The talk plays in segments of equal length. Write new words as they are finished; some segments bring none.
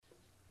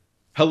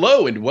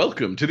Hello and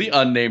welcome to the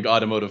Unnamed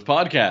Automotive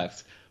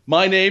Podcast.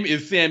 My name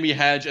is Sammy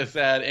Haj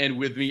Assad, and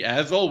with me,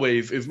 as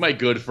always, is my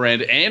good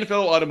friend and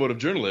fellow automotive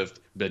journalist,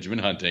 Benjamin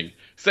Hunting.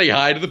 Say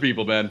hi to the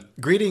people, Ben.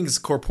 Greetings,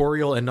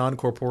 corporeal and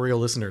non-corporeal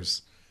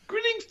listeners.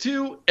 Greetings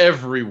to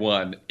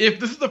everyone.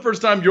 If this is the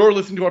first time you're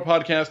listening to our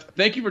podcast,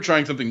 thank you for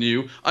trying something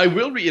new. I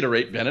will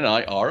reiterate, Ben and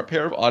I are a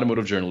pair of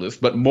automotive journalists,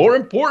 but more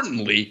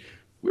importantly,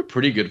 we're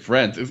pretty good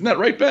friends. Isn't that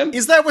right, Ben?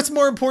 Is that what's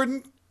more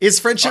important? Is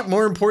friendship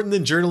more important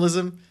than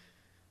journalism?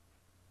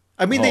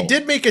 I mean, they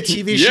did make a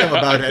TV show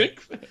about it.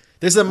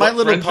 There's a My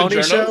Little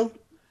Pony show.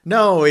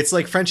 No, it's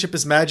like Friendship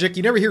is Magic.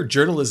 You never hear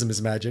journalism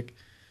is magic.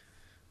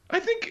 I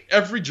think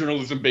every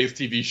journalism-based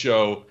TV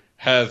show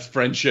has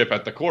friendship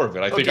at the core of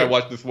it. I think I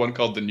watched this one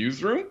called The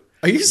Newsroom.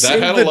 Are you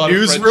saying The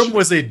Newsroom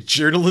was a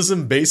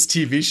journalism-based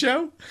TV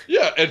show?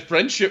 Yeah, and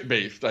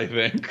friendship-based, I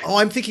think. Oh,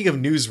 I'm thinking of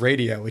News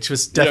Radio, which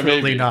was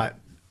definitely not.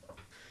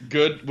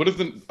 Good. What is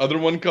the other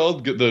one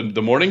called?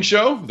 The morning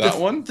show? That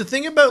one? The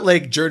thing about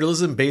like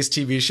journalism-based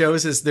TV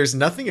shows is there's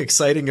nothing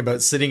exciting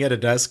about sitting at a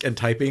desk and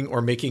typing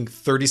or making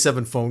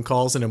 37 phone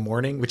calls in a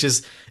morning, which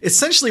is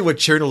essentially what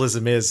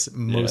journalism is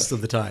most of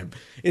the time.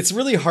 It's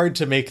really hard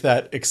to make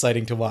that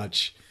exciting to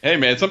watch. Hey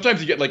man, sometimes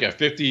you get like a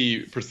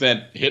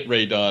 50% hit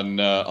rate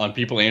on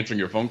people answering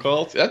your phone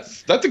calls.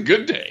 That's a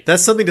good day.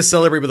 That's something to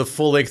celebrate with a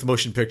full-length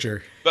motion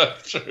picture.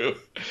 That's true.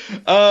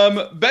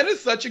 Ben is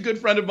such a good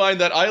friend of mine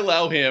that I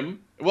allow him.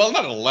 Well,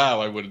 not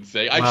allow, I wouldn't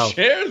say. I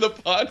share the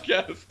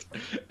podcast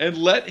and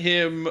let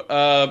him,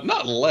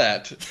 not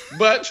let,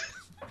 but...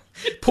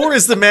 Poor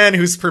is the man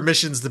whose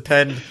permissions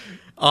depend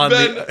on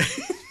Ben,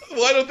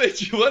 why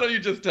don't you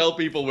just tell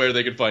people where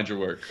they can find your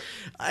work?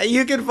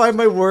 You can find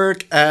my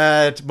work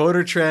at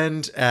Motor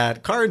Trend,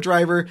 at Car and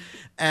Driver,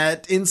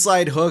 at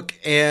Inside Hook,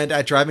 and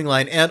at Driving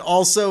Line. And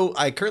also,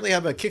 I currently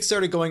have a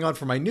Kickstarter going on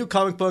for my new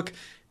comic book.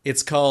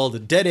 It's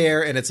called Dead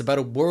Air, and it's about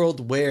a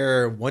world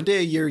where one day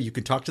a year you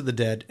can talk to the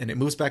dead, and it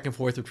moves back and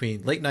forth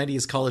between late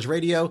 90s college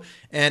radio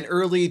and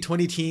early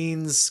 20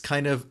 teens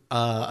kind of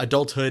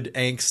adulthood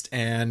angst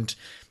and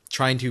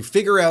trying to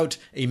figure out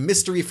a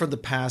mystery from the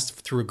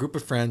past through a group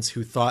of friends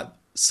who thought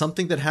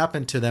something that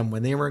happened to them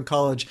when they were in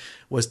college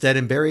was dead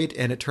and buried,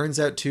 and it turns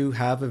out to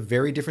have a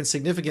very different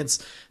significance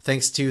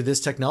thanks to this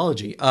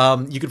technology.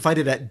 You can find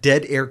it at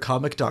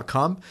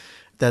deadaircomic.com.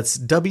 That's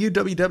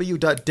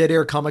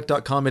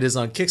www.deadaircomic.com. It is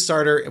on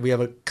Kickstarter, and we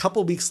have a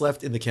couple weeks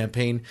left in the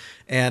campaign.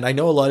 And I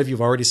know a lot of you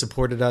have already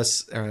supported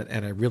us,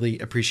 and I really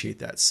appreciate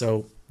that.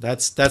 So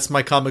that's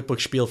my comic book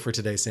spiel for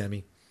today,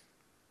 Sammy.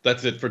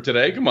 That's it for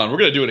today? Come on, we're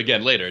going to do it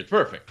again later. It's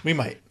perfect. We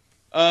might.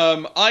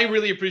 I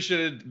really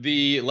appreciated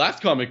the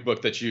last comic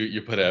book that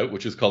you put out,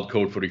 which is called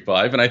Code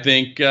 45. And I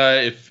think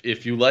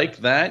if you like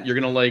that, you're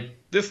going to like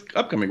this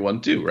upcoming one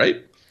too,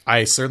 right?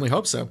 I certainly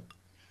hope so.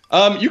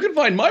 You can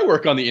find my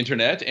work on the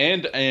internet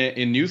and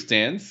in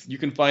newsstands. You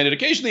can find it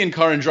occasionally in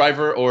Car and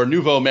Driver or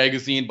Nouveau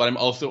magazine, but I'm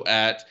also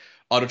at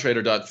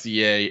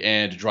autotrader.ca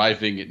and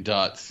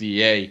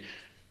driving.ca.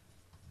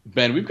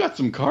 Ben, we've got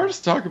some cars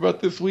to talk about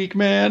this week,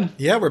 man.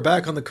 Yeah, we're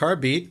back on the car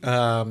beat.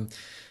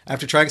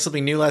 After trying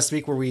something new last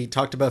week where we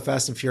talked about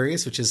Fast and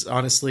Furious, which is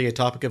honestly a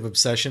topic of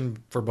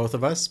obsession for both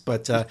of us.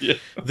 But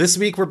This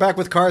week we're back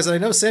with cars. And I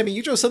know, Sammy,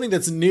 you drove something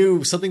that's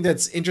new, something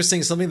that's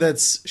interesting, something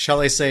that's, shall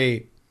I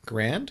say,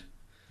 grand?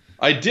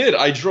 I did.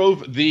 I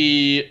drove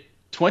the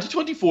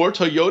 2024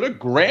 Toyota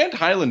Grand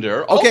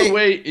Highlander all the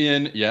way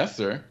in... Yes,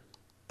 sir.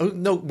 Oh,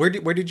 no. Where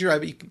did you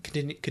drive?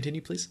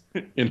 Continue, please.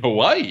 In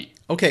Hawaii.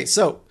 Okay,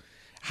 so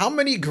how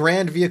many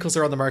Grand vehicles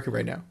are on the market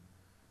right now?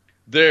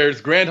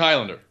 There's Grand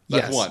Highlander.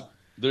 That's one.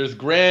 There's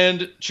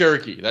Grand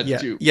Cherokee.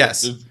 That's two.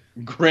 Yes. There's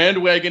Grand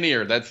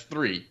Wagoneer. That's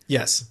three.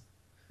 Yes.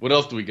 What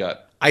else do we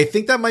got? I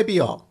think that might be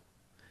all.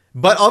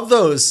 But of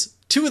those...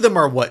 two of them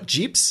are what?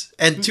 Jeeps?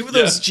 And two of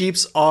those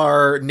Jeeps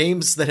are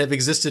names that have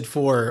existed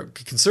for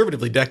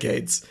conservatively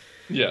decades.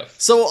 Yes.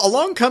 So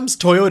along comes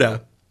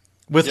Toyota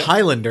with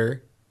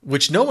Highlander,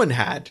 which no one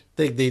had.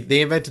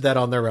 They invented that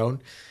on their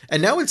own.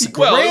 And now it's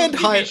Grand Highlander.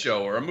 A TV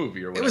show or a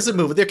movie or whatever. It was a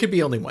movie. There could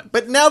be only one.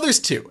 But now there's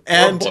two.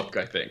 And, or a book,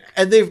 I think.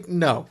 And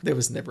no, there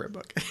was never a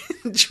book.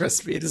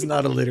 Trust me, it is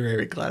not a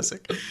literary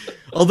classic.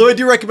 Although I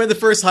do recommend the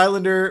first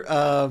Highlander.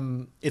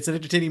 It's an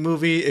entertaining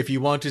movie if you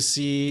want to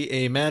see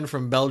a man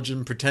from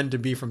Belgium pretend to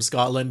be from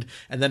Scotland,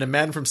 and then a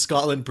man from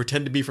Scotland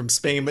pretend to be from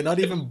Spain, but not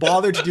even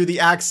bother to do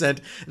the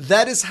accent.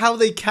 That is how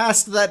they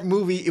cast that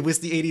movie. It was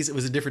the 80s. It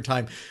was a different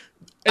time.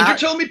 And you're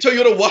telling me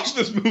Toyota watched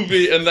this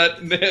movie and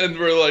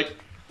we're like,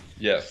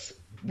 yes,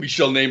 we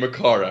shall name a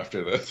car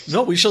after this.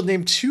 No, we shall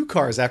name two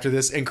cars after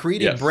this and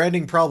create a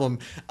branding problem.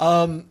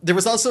 There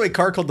was also a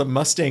car called the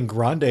Mustang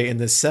Grande in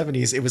the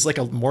 70s. It was like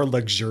a more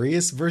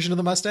luxurious version of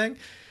the Mustang.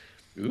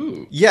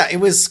 Ooh. Yeah, it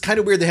was kind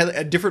of weird. They had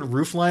a different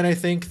roof line, I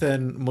think,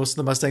 than most of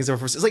the Mustangs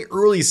ever. It's like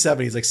early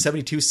 70s, like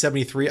 72,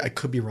 73. I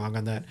could be wrong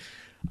on that.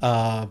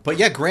 But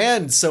yeah,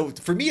 Grand. So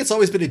for me, it's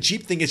always been a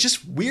Jeep thing. It's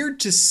just weird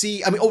to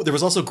see. I mean, there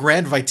was also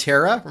Grand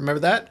Vitara. Remember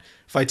that?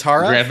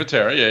 Vitara? Grand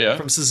Vitara, yeah.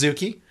 From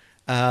Suzuki.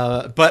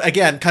 But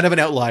again, kind of an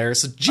outlier.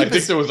 So Jeep I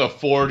think there was a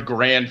Ford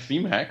Grand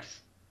C-Max.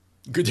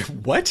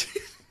 What?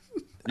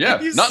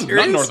 Yeah, you not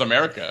serious? North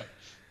America.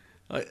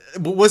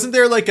 Wasn't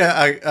there like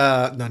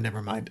no,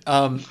 never mind.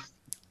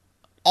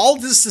 All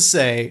this to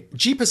say,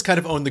 Jeep has kind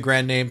of owned the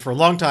Grand name for a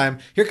long time.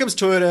 Here comes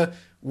Toyota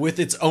with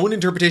its own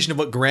interpretation of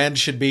what Grand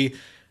should be.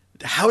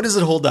 How does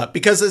it hold up?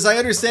 Because as I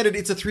understand it,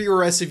 it's a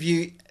three-row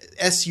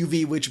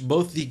SUV, which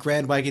both the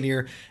Grand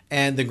Wagoneer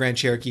and the Grand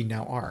Cherokee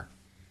now are.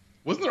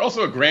 Wasn't there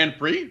also a Grand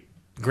Prix?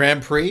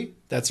 Grand Prix,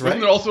 that's right.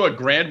 Wasn't there also a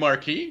Grand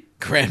Marquis?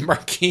 Grand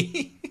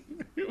Marquis.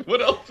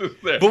 What else is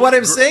there? But what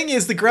I'm saying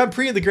is the Grand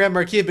Prix and the Grand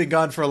Marquis have been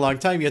gone for a long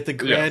time, yet the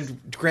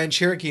Grand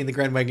Cherokee and the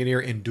Grand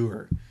Wagoneer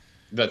endure.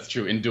 That's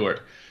true, endure.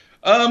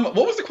 What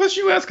was the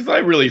question you asked? Because I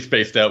really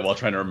spaced out while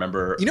trying to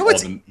remember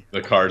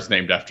the cars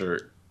named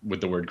after with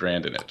the word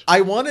Grand in it.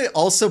 I want to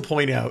also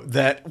point out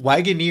that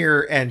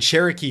Wagoneer and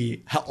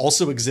Cherokee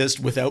also exist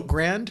without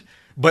Grand,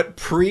 but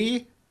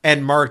Prix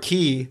and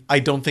Marquis I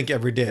don't think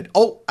ever did.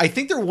 Oh, I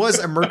think there was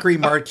a Mercury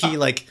Marquis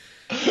like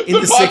in the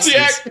 60s.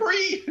 Pontiac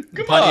Prix!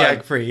 Come Pontiac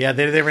on! Prix. Yeah,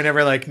 they were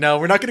never like, no,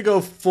 we're not going to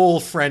go full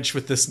French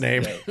with this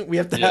name. We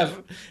have to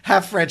have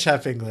half French,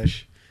 half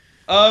English.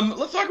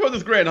 Let's talk about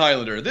this Grand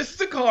Highlander. This is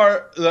a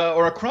car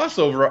or a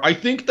crossover, I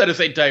think, that is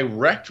a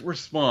direct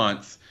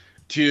response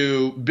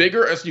to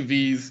bigger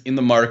SUVs in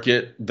the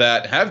market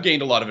that have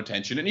gained a lot of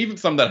attention, and even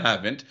some that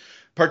haven't,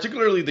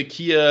 particularly the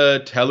Kia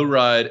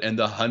Telluride and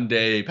the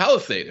Hyundai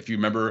Palisade. If you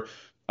remember,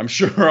 I'm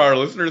sure our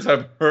listeners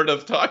have heard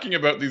us talking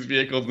about these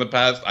vehicles in the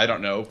past, I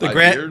don't know, 5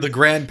 years. The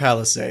Grand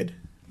Palisade.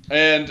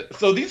 And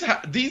so these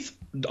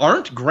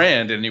aren't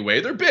grand in any way.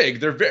 They're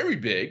big. They're very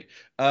big.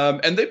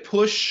 And they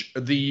push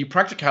the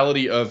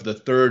practicality of the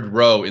third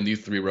row in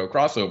these three-row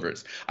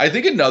crossovers. I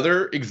think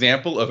another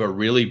example of a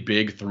really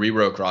big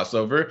three-row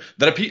crossover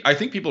that I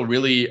think people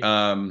really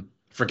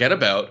forget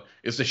about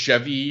is the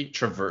Chevy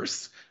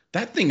Traverse.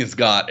 That thing has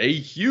got a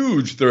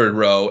huge third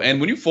row.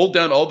 And when you fold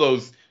down all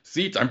those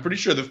seats, I'm pretty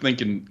sure this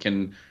thing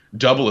can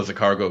double as a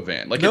cargo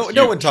van. Like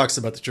no one talks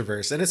about the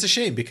Traverse, and it's a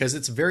shame because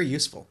it's very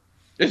useful.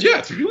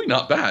 It's really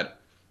not bad.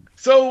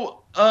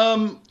 So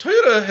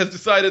Toyota has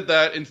decided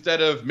that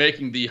instead of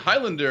making the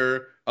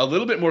Highlander a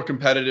little bit more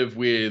competitive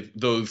with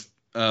those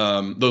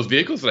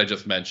vehicles that I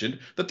just mentioned,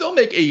 that they'll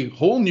make a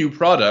whole new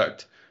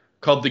product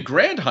called the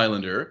Grand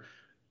Highlander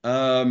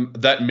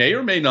that may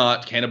or may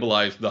not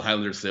cannibalize the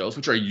Highlander sales,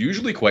 which are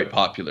usually quite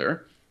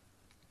popular,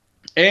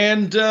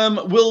 and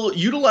will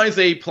utilize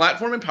a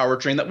platform and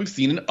powertrain that we've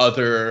seen in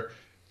other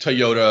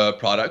Toyota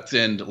products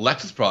and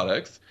Lexus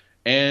products,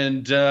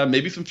 and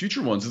maybe some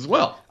future ones as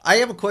well. I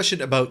have a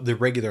question about the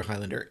regular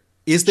Highlander.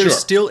 Is there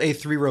still a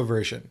three-row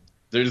version?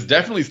 There's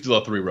definitely still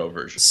a three-row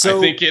version. So,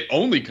 I think it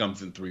only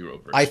comes in three-row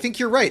version. I think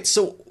you're right.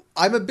 So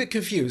I'm a bit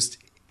confused.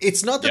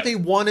 It's not that they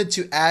wanted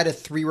to add a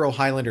three-row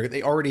Highlander.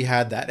 They already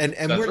had that. And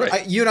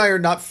you and I are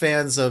not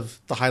fans of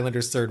the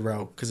Highlander's third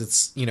row because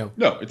it's, it's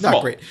not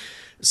small. Great.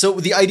 So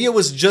the idea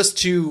was just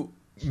to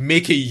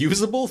make a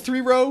usable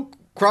three-row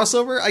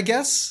crossover, I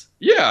guess?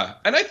 Yeah,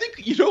 and I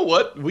think, you know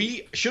what?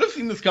 We should have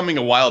seen this coming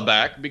a while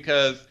back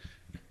because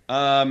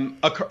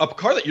a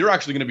car that you're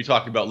actually going to be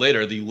talking about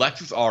later, the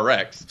Lexus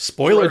RX.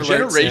 Spoiler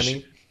alert,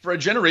 Sammy. For a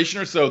generation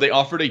or so, they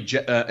offered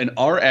an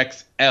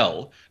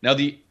RXL. Now,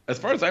 as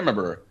far as I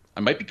remember,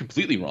 I might be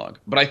completely wrong,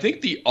 but I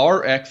think the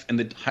RX and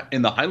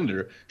the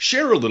Highlander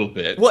share a little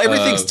bit. Well,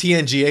 everything's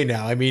TNGA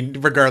now. I mean,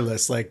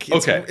 regardless,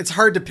 it's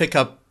hard to pick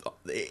up.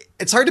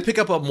 It's hard to pick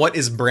up on what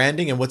is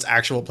branding and what's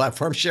actual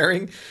platform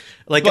sharing.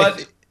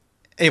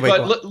 Anyway,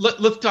 but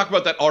let's talk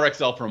about that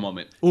RXL for a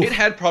moment. Oof. It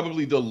had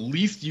probably the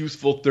least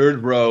useful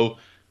third row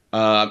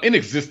in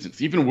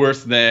existence, even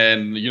worse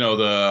than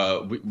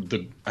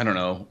the I don't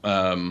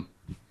know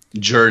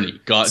Journey,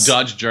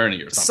 Dodge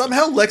Journey or something.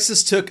 Somehow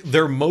Lexus took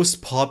their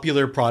most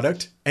popular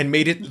product and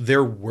made it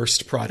their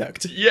worst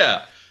product.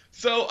 Yeah,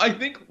 so I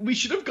think we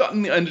should have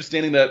gotten the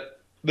understanding that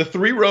the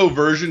three-row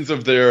versions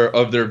of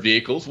their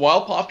vehicles,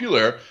 while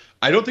popular,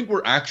 I don't think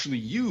were actually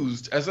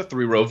used as a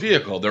three-row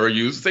vehicle. They were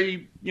used as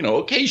a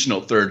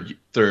occasional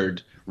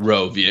third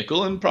row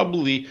vehicle, and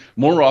probably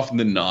more often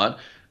than not,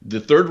 the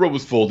third row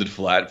was folded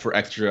flat for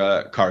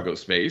extra cargo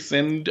space,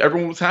 and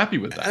everyone was happy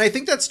with that. And I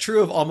think that's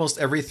true of almost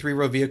every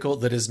three-row vehicle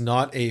that is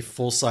not a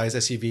full-size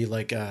SUV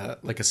like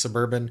a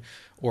Suburban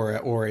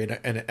or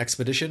an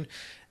Expedition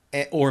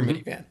or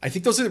minivan. I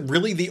think those are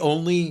really the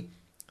only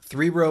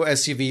three-row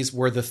SUVs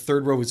where the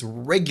third row is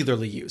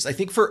regularly used. I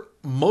think for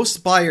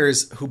most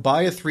buyers who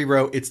buy a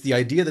three-row, it's the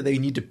idea that they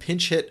need to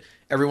pinch hit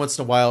every once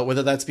in a while,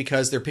 whether that's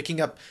because they're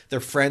picking up their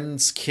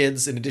friends'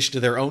 kids in addition to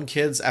their own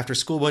kids after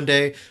school one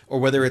day, or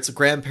whether it's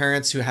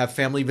grandparents who have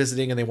family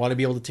visiting and they want to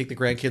be able to take the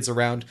grandkids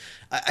around.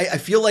 I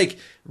feel like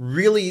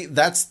really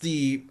that's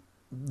the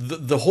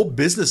whole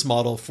business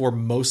model for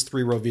most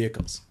three-row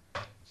vehicles.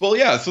 Well,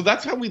 yeah, so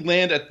that's how we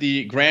land at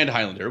the Grand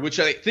Highlander, which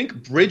I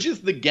think bridges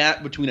the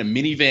gap between a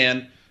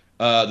minivan,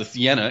 the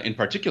Sienna in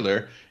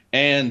particular,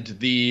 and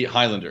the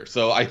Highlander.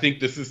 So I think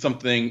this is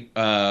something,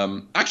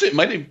 actually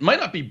it might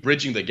not be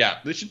bridging the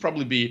gap. This should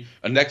probably be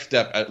a next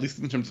step, at least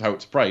in terms of how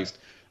it's priced.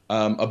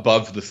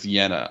 above the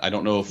Sienna. I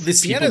don't know if The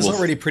Sienna is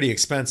already pretty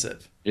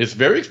expensive. It's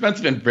very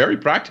expensive and very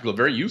practical,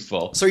 very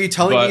useful. So are you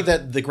telling me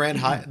that the Grand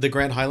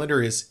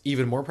Highlander is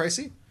even more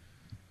pricey?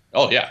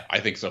 Oh yeah, I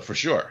think so for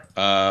sure.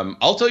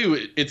 I'll tell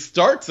you, it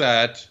starts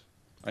at.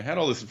 I had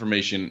all this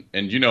information,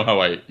 and you know how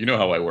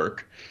I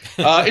work.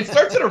 It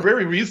starts at a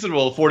very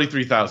reasonable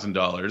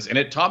 $43,000, and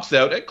it tops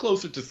out at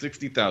closer to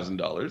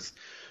 $60,000.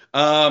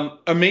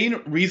 A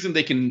main reason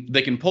they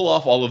can pull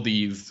off all of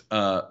these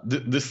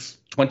this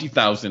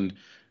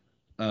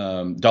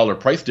 $20,000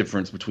 price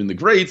difference between the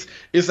grades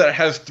is that it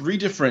has three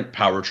different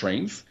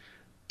powertrains,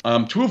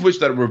 two of which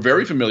that we're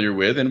very familiar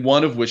with, and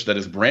one of which that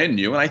is brand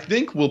new. And I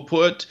think we'll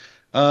put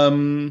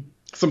some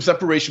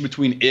separation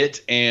between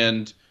it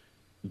and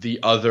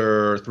the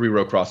other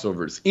three-row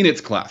crossovers in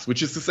its class,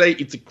 which is to say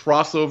it's a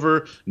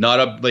crossover, not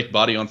a like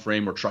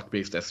body-on-frame or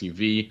truck-based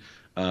SUV.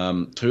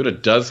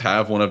 Toyota does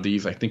have one of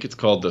these. I think it's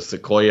called the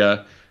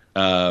Sequoia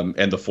and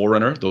the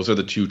 4Runner. Those are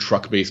the two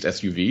truck-based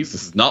SUVs.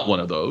 This is not one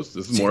of those.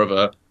 This is more of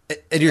a...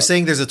 And you're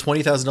saying there's a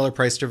 $20,000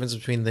 price difference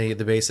between the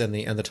base and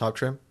the top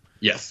trim?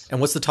 Yes.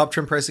 And what's the top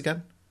trim price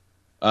again?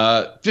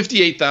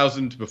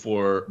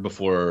 $58,000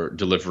 before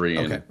delivery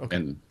and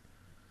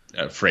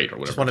freight or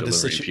whatever.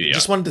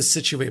 Just wanted to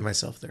situate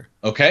myself there.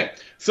 Okay.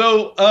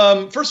 So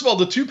first of all,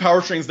 the two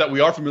powertrains that we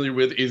are familiar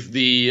with is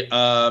the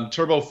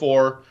Turbo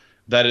 4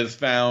 that is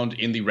found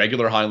in the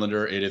regular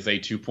Highlander. It is a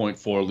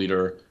 2.4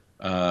 liter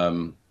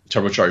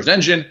turbocharged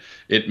engine.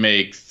 It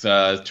makes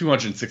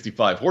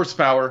 265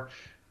 horsepower,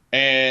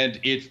 and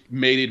it's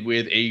mated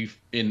with an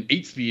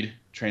 8-speed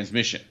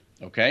transmission.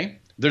 Okay.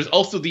 There's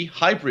also the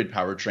hybrid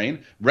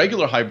powertrain,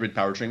 regular hybrid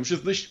powertrain,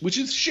 which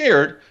is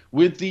shared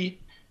with the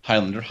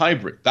Highlander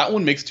hybrid. That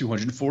one makes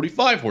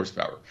 245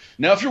 horsepower.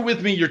 Now, if you're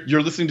with me,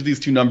 you're listening to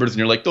these two numbers and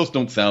you're like, those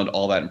don't sound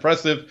all that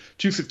impressive.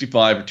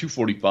 265 or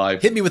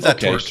 245. Hit me with that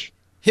torque.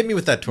 Hit me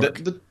with that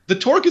torque. The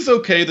torque is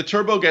okay. The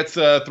turbo gets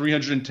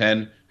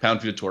 310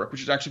 pound-feet of torque,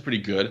 which is actually pretty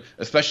good,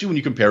 especially when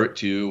you compare it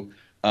to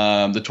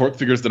the torque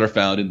figures that are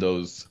found in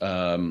those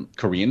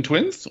Korean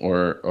twins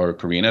or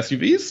Korean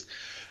SUVs.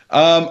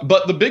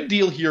 But the big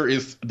deal here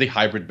is the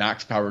hybrid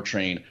max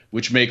powertrain,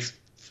 which makes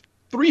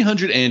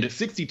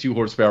 362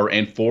 horsepower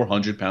and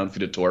 400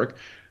 pound-feet of torque.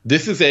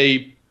 This is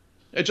I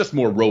think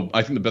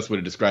the best way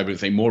to describe it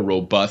is a more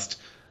robust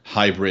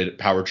hybrid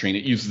powertrain.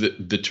 It uses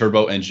the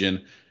turbo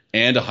engine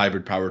and a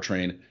hybrid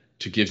powertrain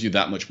to give you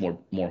that much more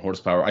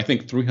horsepower. I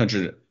think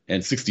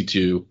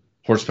 362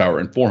 horsepower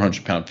and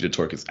 400 pound-feet of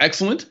torque is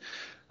excellent.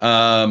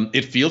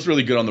 It feels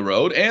really good on the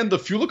road, and the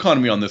fuel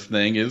economy on this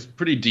thing is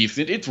pretty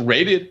decent. It's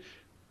rated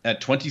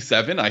at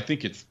 27. I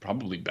think it's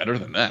probably better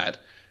than that.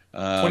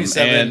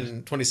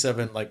 27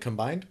 like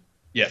combined?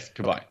 Yes,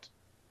 combined.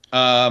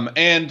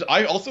 And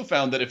I also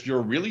found that if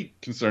you're really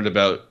concerned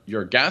about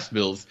your gas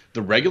bills,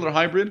 the regular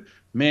hybrid,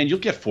 man, you'll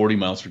get 40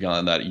 miles per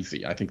gallon that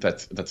easy. I think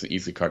that's an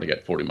easy car to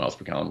get 40 miles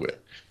per gallon with.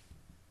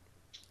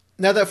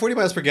 Now, that 40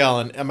 miles per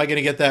gallon, am I going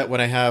to get that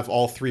when I have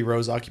all three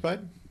rows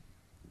occupied?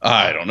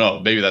 I don't know.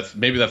 Maybe that's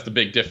the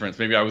big difference.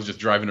 Maybe I was just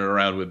driving it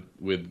around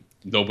with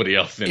nobody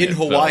else in it. In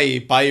Hawaii,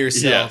 by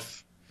yourself.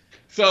 Yes.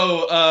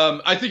 So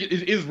I think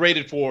it is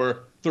rated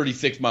for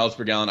 36 miles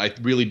per gallon. I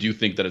really do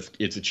think that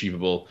it's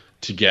achievable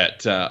to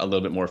get a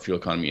little bit more fuel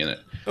economy in it.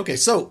 Okay,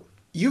 so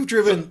you've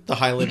driven the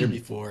Highlander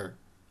before.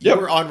 You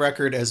were on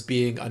record as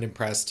being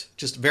unimpressed,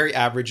 just very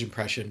average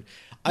impression.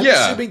 I'm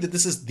assuming that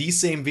this is the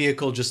same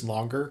vehicle, just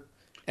longer.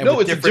 And no,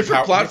 it's a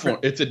different platform.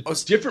 It's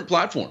a different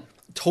platform.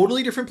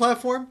 Totally different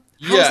platform?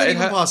 How is that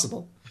even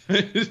possible?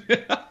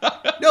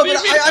 No, but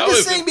I'm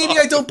just saying maybe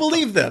I don't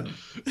believe them.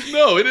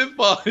 No, it is.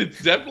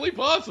 It's definitely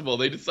possible.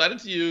 They decided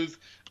to use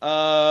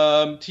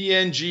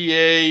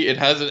TNGA. It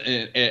has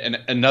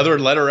another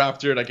letter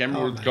after it. I can't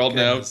remember what it's called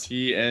now.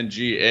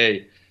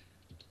 TNGA.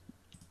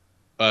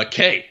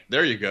 K.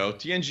 There you go.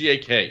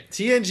 TNGA K.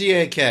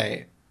 TNGA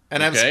K.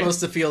 And I'm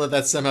supposed to feel that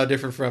that's somehow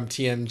different from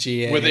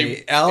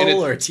TNGA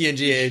L or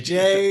TNGA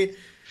J.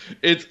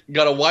 It's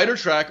got a wider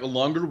track, a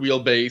longer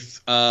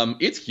wheelbase.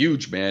 It's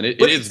huge, man. It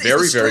is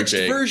very, very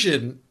big.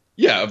 Version.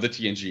 Yeah, of the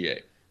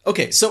TNGA.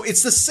 Okay, so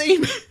it's the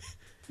same.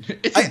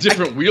 It's a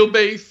different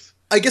wheelbase.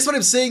 I guess what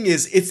I'm saying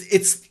is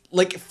it's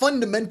like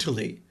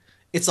fundamentally,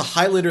 it's a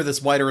Highlander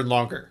that's wider and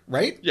longer,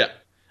 right? Yeah.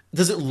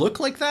 Does it look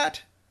like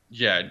that?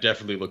 Yeah, it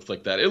definitely looks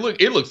like that. It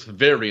looks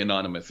very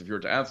anonymous. If you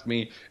were to ask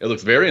me, it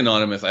looks very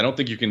anonymous. I don't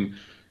think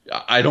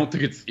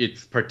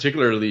it's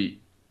particularly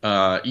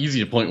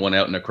easy to point one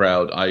out in a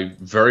crowd. I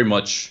very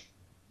much,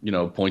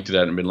 pointed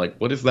at it and been like,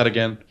 what is that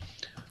again?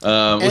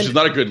 Which is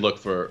not a good look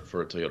for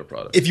a Toyota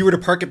product. If you were to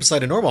park it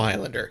beside a normal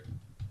Highlander,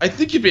 I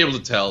think you'd be able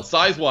to tell.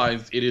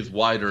 Size-wise, it is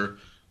wider.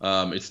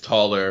 It's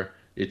taller.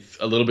 It's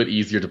a little bit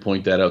easier to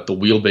point that out. The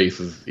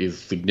wheelbase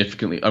is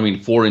significantly,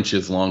 4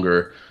 inches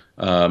longer.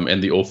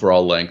 And the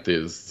overall length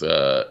is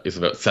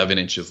about 7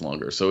 inches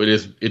longer. So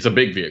it's a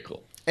big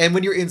vehicle. And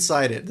when you're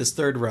inside it, this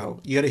third row,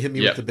 you got to hit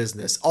me with the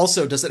business.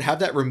 Also, does it have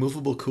that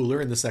removable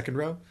cooler in the second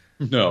row?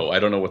 No, I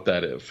don't know what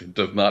that is. It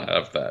does not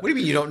have that. What do you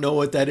mean you don't know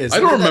what that is?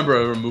 I don't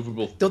remember a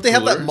removable Don't they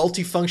have that cooler.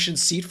 multi-function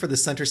seat for the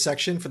center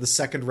section for the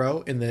second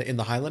row in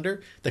the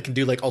Highlander that can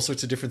do like all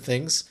sorts of different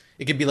things?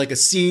 It can be like a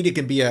seat, it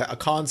can be a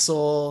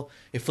console.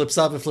 It flips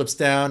up, it flips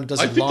down, it does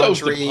I your think that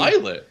was laundry. the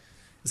pilot.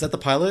 Is that the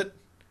pilot?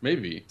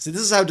 Maybe. See,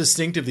 this is how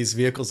distinctive these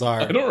vehicles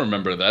are. I don't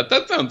remember that.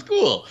 That sounds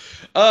cool.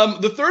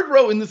 The third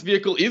row in this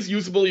vehicle is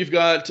usable. You've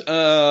got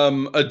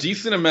a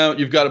decent amount.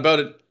 You've got about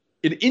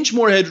an inch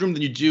more headroom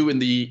than you do in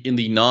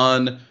the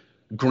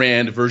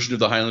non-grand version of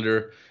the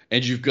Highlander,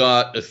 and you've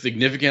got a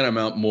significant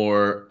amount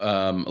more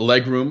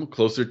legroom,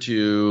 closer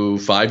to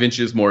 5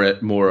 inches more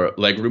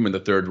legroom in the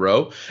third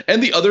row.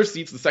 And the other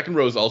seats, the second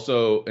row is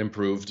also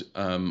improved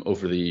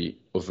over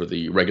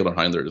the regular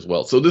Highlander as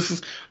well. So this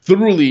is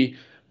thoroughly.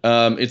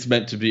 It's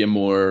meant to be a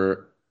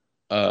more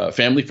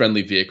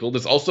family-friendly vehicle.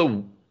 There's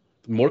also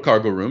more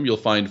cargo room. You'll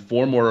find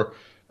 4 more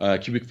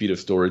cubic feet of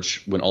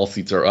storage when all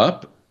seats are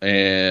up,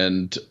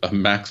 and a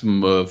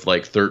maximum of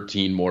like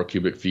 13 more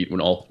cubic feet when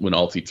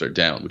all seats are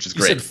down, which is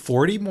You great. said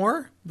 40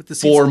 more with the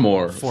seats? 4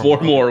 more, Four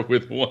four more. more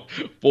with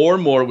 4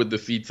 more with the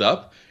seats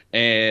up,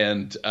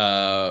 and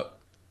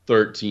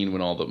 13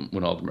 when all of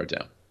them are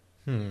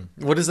down.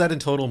 What is that in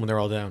total when they're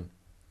all down?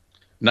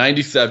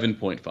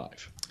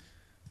 97.5.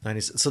 90.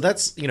 So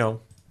that's,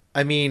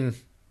 I mean,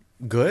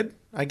 good,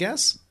 I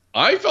guess.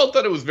 I felt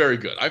that it was very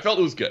good. I felt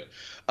it was good.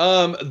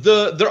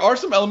 There are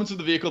some elements of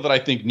the vehicle that I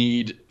think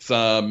need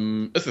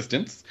some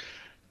assistance.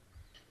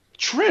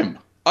 Trim.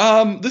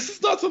 This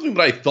is not something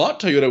that I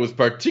thought Toyota was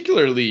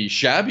particularly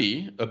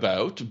shabby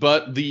about,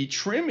 but the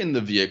trim in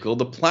the vehicle,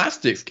 the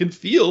plastics, can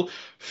feel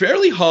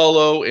fairly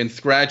hollow and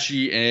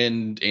scratchy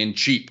and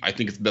cheap. I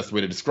think it's the best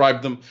way to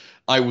describe them.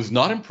 I was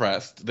not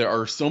impressed. There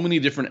are so many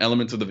different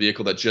elements of the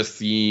vehicle that just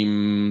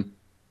seem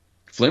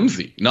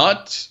flimsy,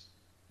 not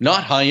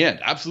high end,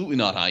 absolutely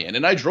not high end.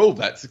 And I drove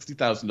that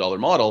 $60,000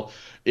 model.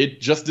 It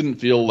just didn't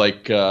feel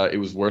like it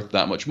was worth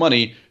that much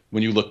money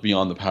when you look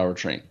beyond the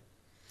powertrain.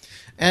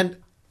 And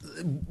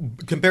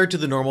compared to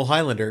the normal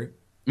Highlander,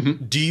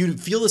 do you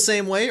feel the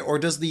same way, or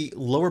does the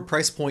lower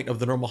price point of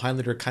the normal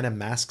Highlander kind of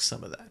mask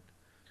some of that?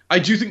 I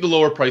do think the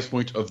lower price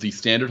point of the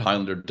standard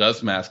Highlander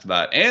does mask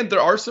that. And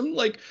there are some,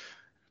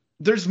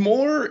 there's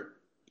more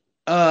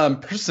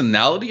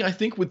personality, I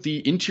think, with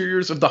the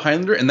interiors of the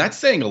Highlander, and that's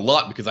saying a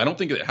lot because I don't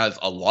think it has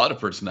a lot of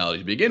personality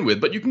to begin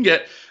with. But you can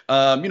get,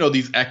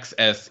 these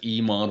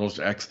XSE models,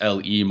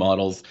 XLE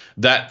models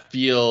that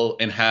feel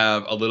and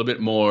have a little bit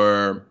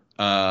more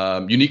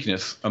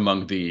uniqueness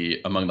among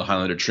the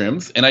Highlander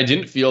trims, and I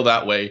didn't feel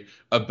that way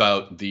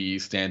about the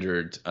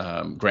standard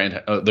Grand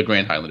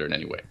Highlander in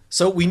any way.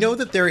 So we know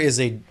that there is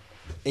a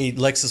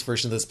Lexus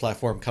version of this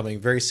platform coming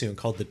very soon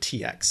called the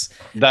TX.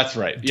 That's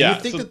right. Do you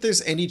think that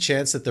there's any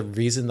chance that the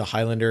reason the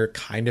Highlander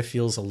kind of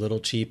feels a little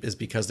cheap is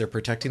because they're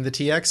protecting the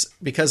TX?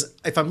 Because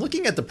if I'm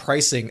looking at the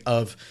pricing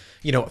of,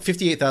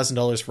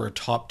 $58,000 for a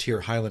top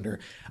tier Highlander,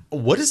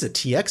 what is a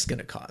TX going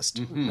to cost?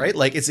 Right?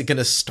 Like, is it going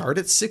to start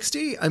at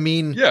 60? I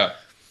mean, yeah.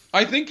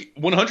 I think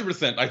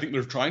 100%. I think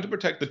they're trying to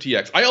protect the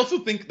TX. I also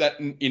think that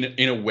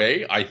in a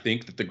way, I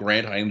think that the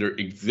Grand Highlander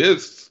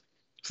exists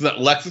so that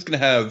Lexus can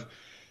have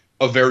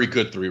a very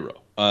good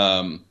 3-row.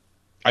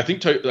 I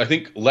think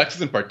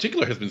Lexus in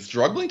particular has been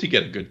struggling to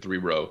get a good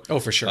 3-row. Oh,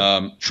 for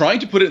sure. Trying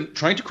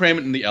to cram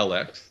it in the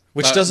LX,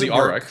 which doesn't the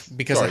work RX,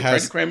 because sorry, it has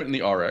trying to cram it in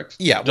the RX.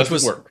 Yeah,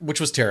 which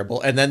was terrible.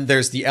 And then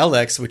there's the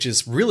LX, which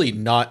is really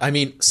not. I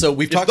mean, so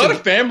we've talked. It's not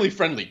a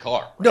family-friendly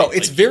car. Right? No,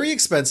 it's very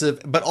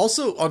expensive. But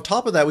also on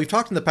top of that, we've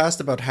talked in the past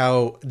about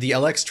how the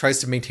LX tries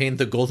to maintain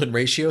the golden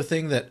ratio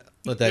thing that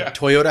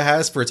Toyota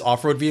has for its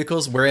off-road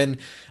vehicles, wherein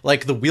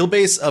like the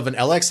wheelbase of an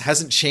LX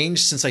hasn't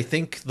changed since I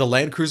think the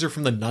Land Cruiser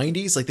from the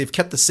 90s. Like they've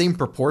kept the same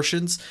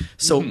proportions.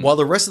 So while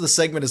the rest of the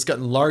segment has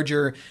gotten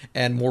larger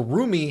and more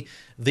roomy,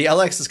 the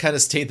LX has kind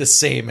of stayed the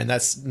same, and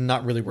that's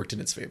not really worked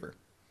in its favor.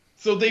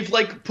 So they've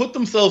put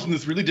themselves in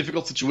this really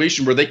difficult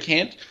situation where they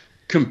can't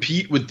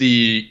compete with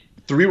the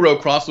 3-row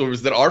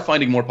crossovers that are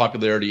finding more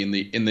popularity in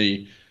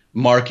the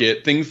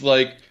market. Things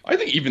like, I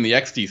think even the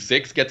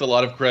XT6 gets a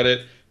lot of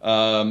credit.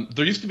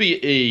 There used to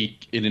be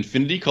an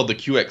Infiniti called the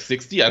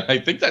QX60. I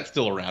think that's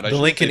still around.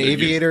 The Lincoln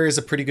Aviator is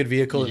a pretty good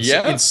vehicle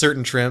in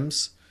certain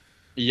trims.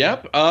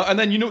 Yep. And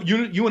then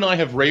you and I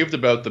have raved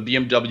about the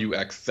BMW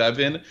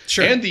X7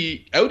 and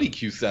the Audi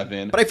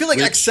Q7. But I feel like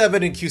X7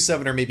 and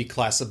Q7 are maybe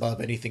class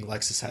above anything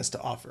Lexus has to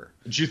offer.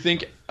 Do you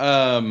think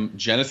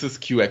Genesis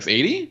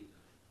QX80?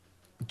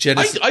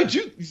 Genesis. I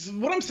do.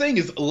 What I'm saying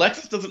is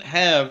Lexus doesn't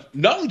have,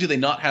 not only do they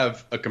not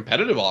have a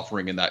competitive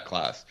offering in that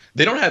class,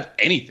 they don't have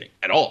anything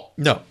at all.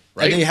 No.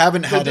 Right? And they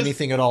haven't had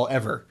anything at all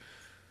ever.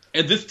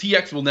 And this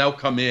TX will now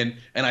come in,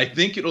 and I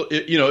think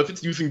if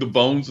it's using the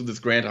bones of this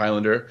Grand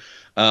Highlander,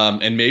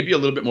 and maybe a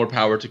little bit more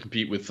power to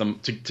compete with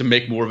to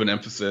make more of an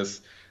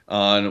emphasis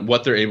on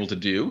what they're able to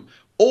do,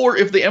 or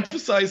if they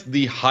emphasize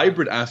the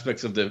hybrid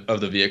aspects of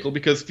the vehicle,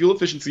 because fuel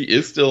efficiency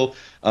is still,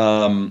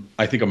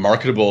 I think, a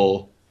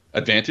marketable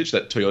advantage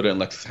that Toyota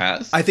and Lexus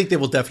has. I think they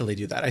will definitely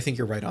do that. I think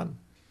you're right on.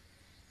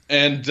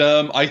 And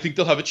I think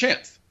they'll have a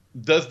chance.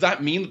 Does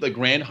that mean that the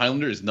Grand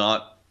Highlander is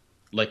not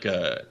like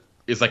a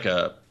is like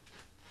a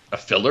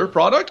filler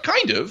product,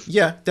 kind of.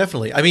 Yeah,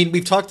 definitely. I mean,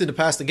 we've talked in the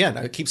past, again,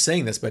 I keep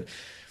saying this, but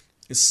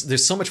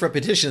there's so much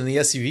repetition in the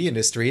SUV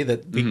industry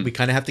that we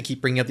kind of have to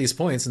keep bringing up these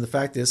points. And the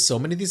fact is, so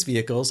many of these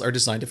vehicles are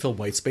designed to fill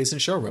white space in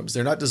showrooms.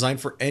 They're not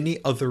designed for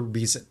any other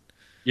reason.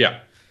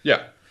 Yeah,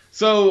 yeah.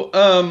 So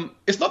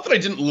it's not that I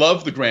didn't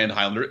love the Grand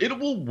Highlander. It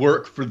will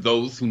work for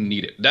those who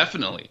need it,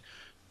 definitely.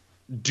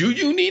 Do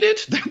you need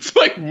it? That's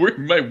like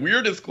my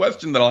weirdest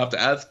question that I'll have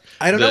to ask.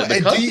 I don't know.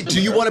 And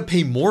do you want to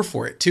pay more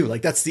for it too?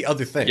 Like, that's the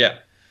other thing. Yeah.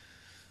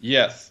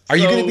 Yes. Are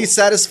you going to be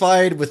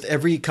satisfied with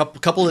every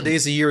couple of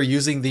days a year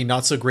using the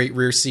not so great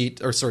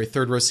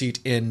third row seat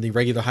in the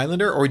regular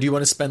Highlander, or do you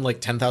want to spend like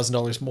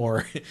 $10,000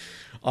 more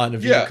on a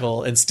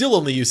vehicle and still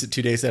only use it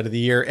 2 days out of the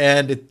year,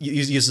 and it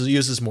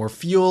uses more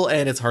fuel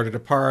and it's harder to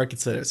park, et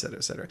cetera, et cetera,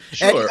 et cetera.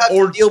 Sure. And you have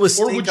to deal with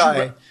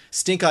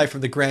stink eye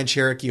from the Grand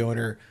Cherokee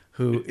owner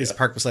who is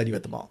parked beside you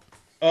at the mall.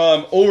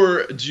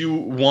 Or do you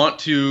want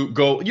to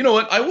go, you know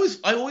what? I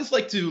always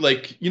like to,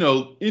 like, you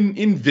know,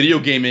 in video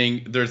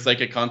gaming, there's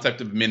like a concept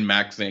of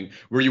min-maxing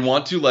where you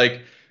want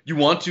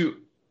to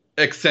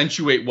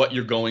accentuate what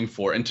you're going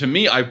for. And to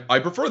me, I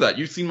prefer that.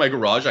 You've seen my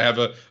garage. I have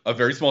a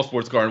very small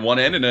sports car on one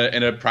end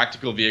and a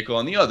practical vehicle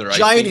on the other.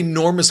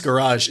 Enormous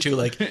garage too.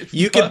 Like,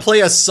 you can play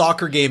a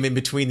soccer game in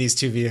between these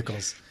two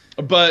vehicles.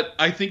 But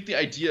I think the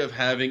idea of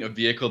having a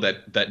vehicle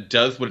that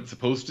does what it's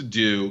supposed to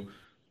do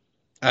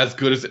as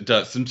good as it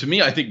does. And to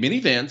me, I think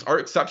minivans are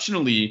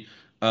exceptionally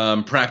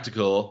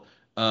practical.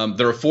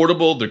 They're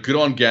affordable. They're good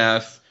on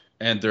gas,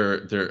 and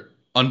they're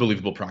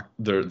unbelievable.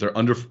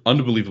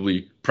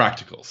 Unbelievably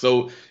practical.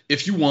 So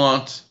if you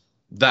want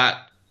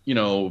that, you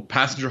know,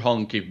 passenger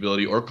hauling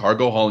capability or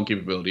cargo hauling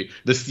capability,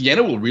 the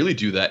Sienna will really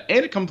do that,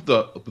 and it comes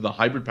with a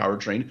hybrid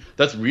powertrain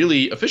that's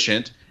really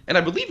efficient. And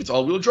I believe it's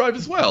all-wheel drive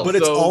as well. But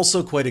it's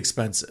also quite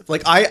expensive.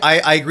 Like,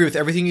 I agree with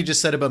everything you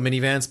just said about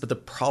minivans, but the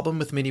problem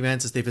with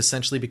minivans is they've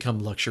essentially become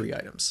luxury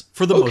items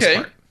for the most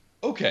part.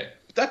 Okay,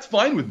 that's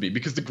fine with me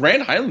because the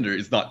Grand Highlander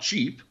is not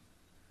cheap,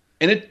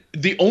 and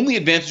the only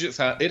advantage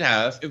it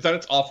has is that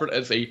it's offered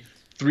as a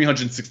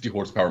 360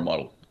 horsepower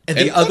model. And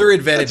the other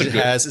advantage it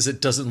has is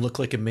it doesn't look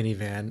like a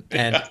minivan,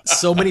 and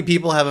so many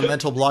people have a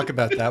mental block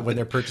about that when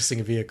they're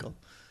purchasing a vehicle.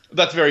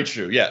 That's very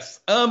true,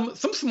 yes.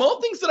 Some small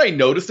things that I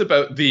noticed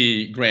about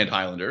the Grand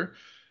Highlander.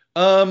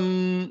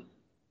 I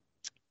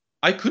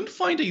couldn't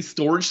find a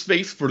storage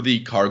space for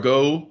the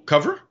cargo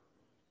cover.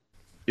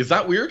 Is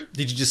that weird?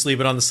 Did you just leave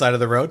it on the side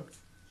of the road?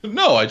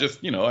 No, I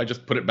just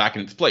put it back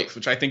in its place,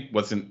 which I think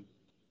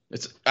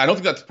I don't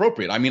think that's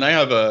appropriate. I mean, I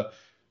have a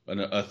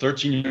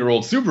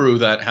 13-year-old Subaru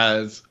that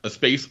has a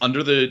space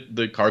under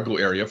the cargo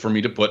area for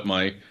me to put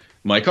my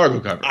cargo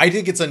cover. I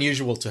think it's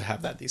unusual to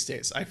have that these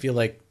days. I feel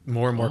like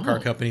more and more car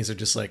companies are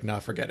just like, nah,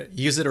 forget it.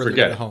 Use it or leave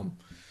it at home.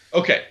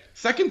 Okay.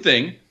 Second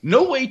thing,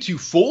 no way to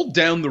fold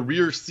down the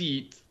rear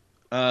seat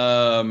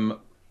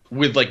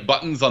with like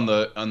buttons in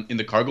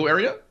the cargo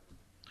area.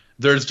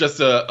 There's just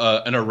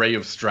an array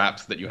of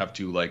straps that you have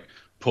to like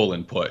pull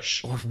and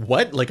push. Or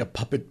what? Like a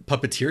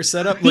puppeteer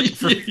setup? Like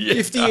for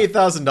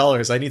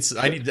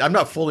 $58,000, I'm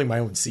not folding my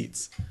own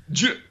seats.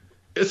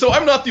 So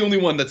I'm not the only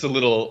one that's a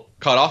little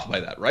caught off by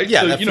that, right?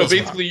 Yeah, so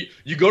basically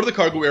you go to the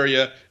cargo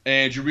area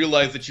and you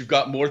realize that you've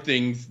got more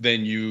things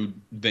than you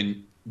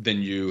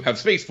have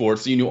space for,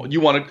 so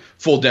you want to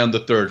fold down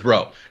the third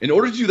row. In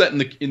order to do that in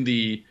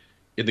the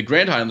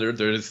Grand Highlander,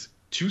 there's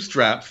two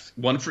straps,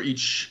 one for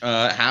each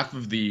half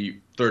of the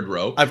third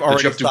row. I've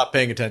already stopped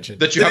paying attention.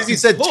 That you have to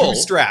said pull. 2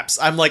 straps.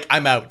 I'm like,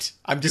 I'm out.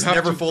 I'm just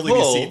never folding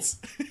these seats.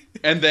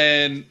 And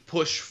then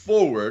push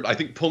forward. I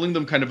think pulling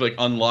them kind of like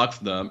unlocks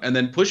them, and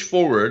then push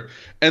forward.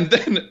 And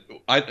then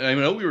I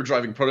know we were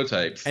driving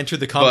prototypes. Enter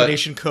the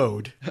combination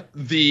code.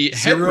 The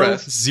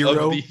headrest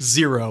 0,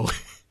 0.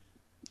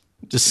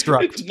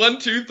 Destruct. It's 1,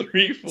 2,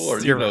 3,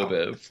 4. 0. You know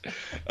this.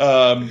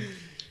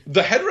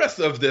 The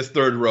headrests of this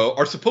third row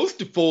are supposed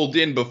to fold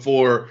in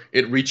before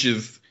it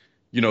reaches,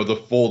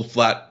 the fold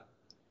flat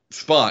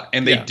spot,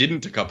 and they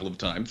didn't a couple of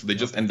times. So they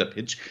just end up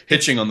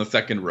hitching on the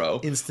second row.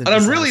 Instant and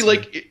I'm disaster.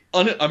 really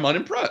I'm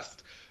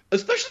unimpressed,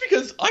 especially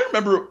because I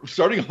remember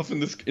starting off in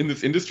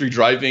this industry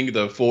driving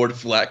the Ford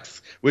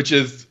Flex, which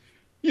is,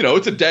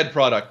 it's a dead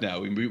product now.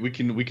 We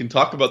can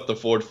talk about the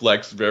Ford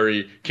Flex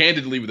very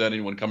candidly without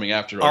anyone coming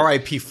after us.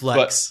 R.I.P.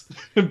 Flex.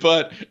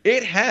 But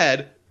it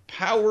had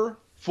power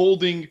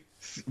folding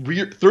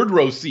rear third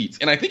row seats,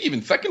 and I think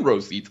even second row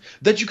seats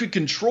that you could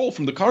control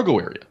from the cargo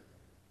area.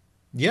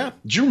 Yeah.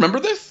 Do you remember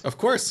this? Of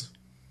course.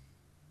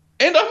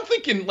 And I'm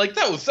thinking,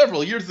 that was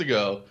several years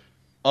ago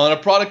on a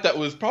product that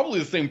was probably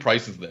the same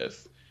price as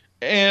this.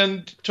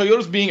 And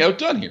Toyota's being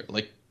outdone here.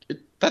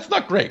 That's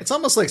not great. It's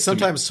almost like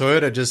sometimes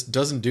Toyota just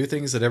doesn't do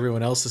things that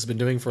everyone else has been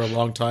doing for a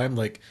long time,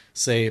 like,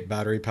 say,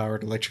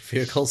 battery-powered electric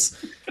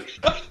vehicles.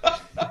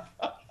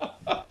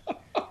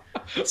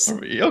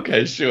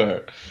 Okay,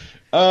 sure.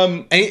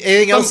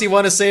 Anything else you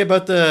want to say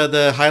about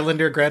the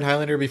Highlander, Grand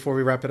Highlander, before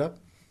we wrap it up?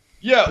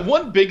 Yeah,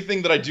 one big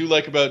thing that I do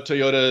like about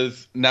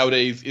Toyotas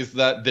nowadays is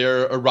that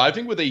they're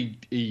arriving with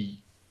a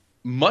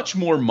much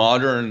more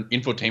modern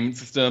infotainment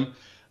system.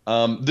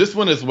 This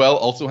one as well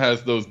also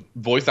has those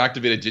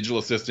voice-activated digital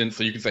assistants,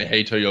 so you can say,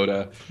 "Hey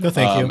Toyota," No,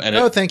 thank you. and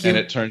No, thank you.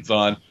 it turns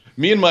on.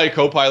 Me and my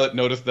co-pilot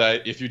noticed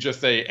that if you just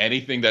say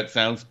anything that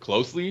sounds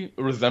closely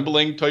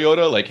resembling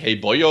Toyota, like "Hey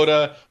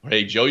Boyota" or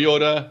 "Hey Joe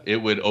Yoda," it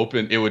would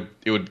open. It would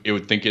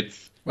think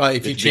Well,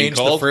 if you it's being change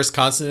the called. first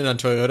consonant on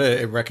Toyota,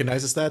 it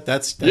recognizes that.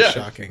 That's Yeah.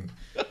 shocking.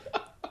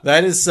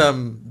 That is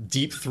some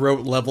deep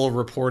throat level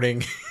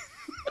reporting.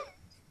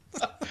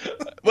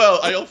 Well,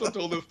 I also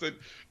told us to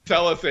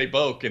tell us a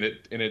boke, and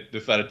it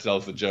decided to tell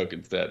us a joke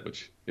instead,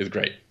 which is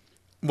great.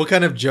 What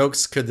kind of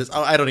jokes could this?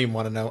 Oh, I don't even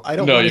want to know. I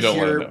don't No, want you to don't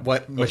want hear to know.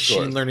 what Of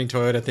machine course. learning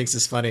Toyota thinks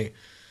is funny.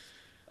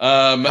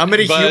 How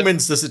many But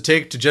humans does it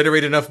take to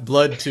generate enough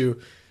blood to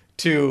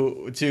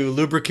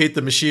lubricate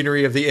the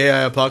machinery of the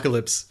AI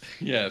apocalypse?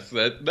 yes,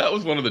 that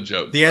was one of the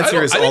jokes. The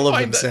answer is I didn't all of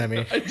find them,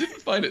 Sammy. I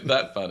didn't find it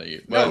that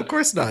funny. No, But of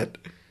course not.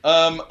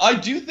 I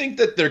do think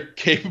that they're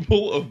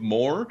capable of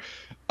more.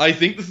 I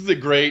think this is a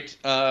great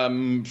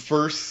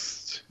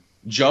first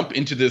jump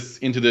into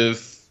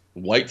this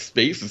white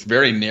space, this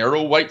very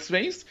narrow white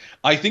space.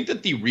 I think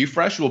that the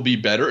refresh will be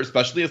better,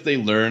 especially as they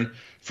learn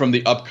from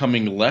the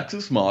upcoming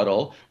Lexus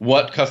model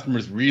what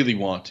customers really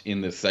want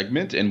in this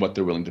segment and what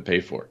they're willing to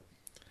pay for.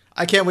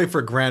 I can't wait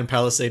for Grand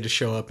Palisade to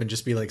show up and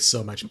just be like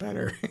so much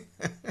better.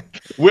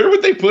 Where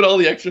would they put all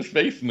the extra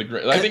space in the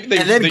Grand? I think and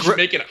then they should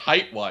make it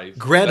height-wise.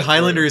 Grand That's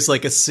Highlander where- is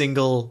like a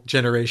single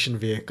generation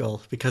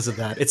vehicle because of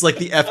that. It's like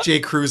the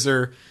FJ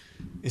Cruiser.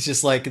 It's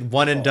just like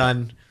one and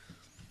done.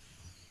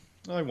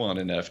 I want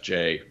an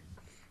FJ.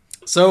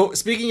 So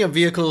speaking of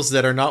vehicles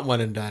that are not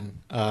one and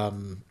done,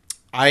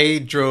 I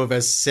drove,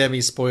 as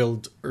Sammy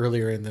spoiled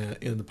earlier in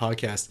the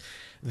podcast,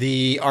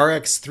 the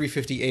RX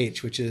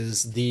 350h, which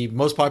is the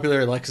most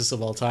popular Lexus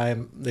of all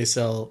time. They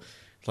sell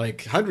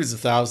like hundreds of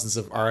thousands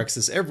of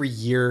RXs every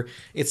year.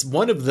 It's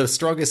one of the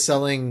strongest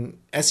selling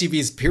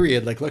SUVs,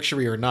 period, like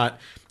luxury or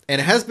not, and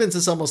it has been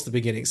since almost the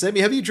beginning.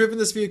 Sammy, have you driven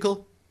this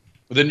vehicle?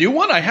 The new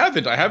one, I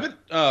haven't. I have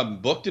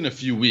it booked in a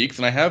few weeks,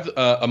 and I have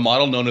a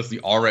model known as the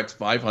RX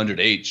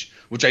 500h,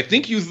 which I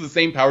think uses the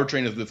same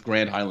powertrain as this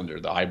Grand Highlander,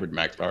 the hybrid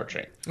max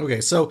powertrain.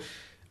 Okay, so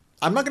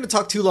I'm not going to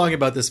talk too long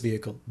about this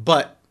vehicle,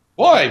 but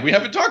Why? We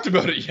haven't talked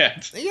about it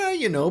yet.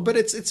 yeah, but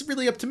it's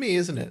really up to me,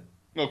 isn't it?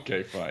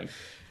 Okay, fine.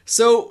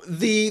 So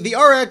the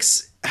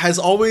RX has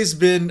always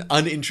been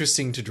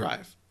uninteresting to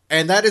drive.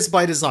 And that is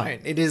by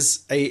design. It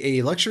is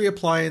a luxury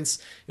appliance.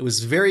 It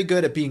was very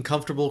good at being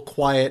comfortable,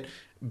 quiet,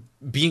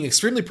 being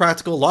extremely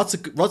practical, lots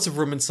of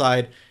room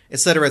inside,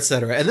 etc.,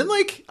 etc. And then,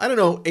 like, I don't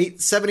know,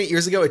 7, 8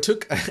 years ago, it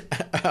took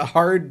a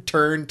hard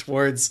turn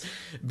towards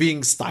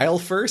being style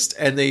first,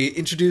 and they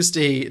introduced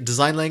a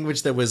design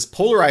language that was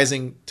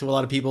polarizing to a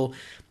lot of people.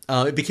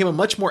 It became a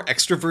much more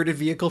extroverted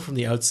vehicle from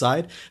the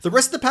outside. The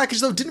rest of the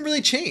package, though, didn't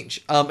really change.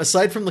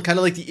 Aside from the kind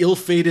of like the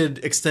ill-fated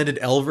extended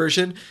L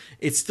version,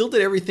 it still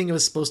did everything it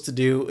was supposed to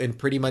do in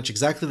pretty much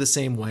exactly the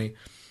same way.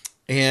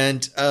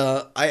 And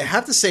I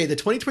have to say, the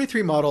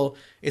 2023 model,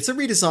 it's a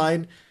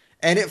redesign,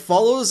 and it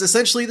follows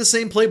essentially the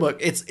same playbook.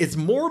 It's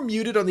more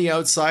muted on the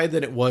outside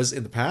than it was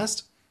in the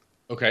past.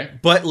 Okay.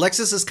 But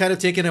Lexus has kind of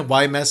taken a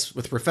why mess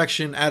with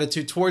perfection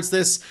attitude towards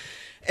this.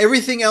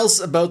 Everything else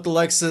about the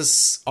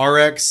Lexus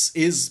RX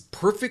is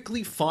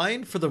perfectly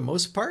fine for the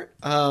most part.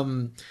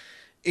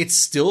 It's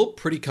still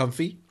pretty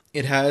comfy.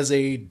 It has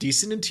a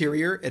decent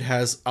interior. It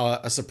has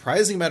a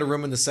surprising amount of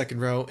room in the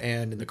second row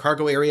and in the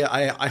cargo area.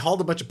 I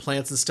hauled a bunch of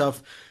plants and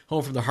stuff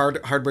home from the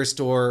hardware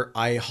store.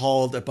 I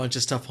hauled a bunch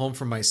of stuff home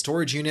from my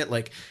storage unit,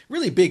 like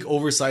really big,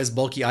 oversized,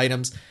 bulky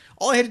items.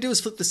 All I had to do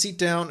was flip the seat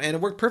down, and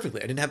it worked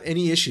perfectly. I didn't have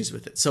any issues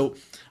with it. So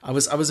I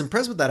was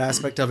impressed with that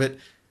aspect of it.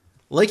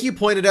 Like you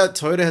pointed out,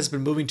 Toyota has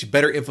been moving to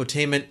better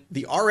infotainment.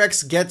 The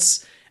RX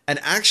gets an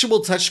actual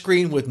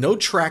touchscreen with no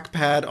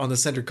trackpad on the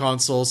center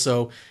console,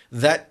 so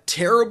that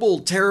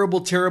terrible,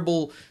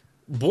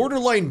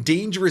 borderline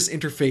dangerous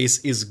interface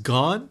is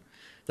gone.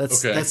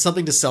 That's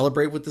something to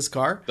celebrate with this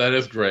car. That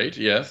is great,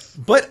 yes.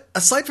 But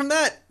aside from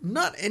that,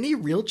 not any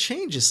real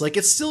changes. Like,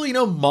 it's still,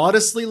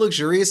 modestly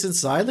luxurious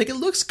inside. Like, it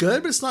looks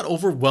good, but it's not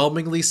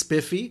overwhelmingly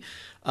spiffy.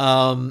 You're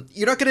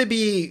not going to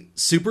be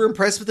super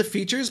impressed with the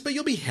features, but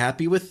you'll be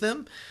happy with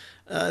them.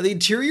 The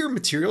interior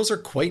materials are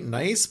quite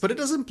nice, but it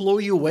doesn't blow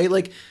you away.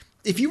 Like,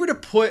 if you were to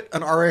put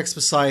an RX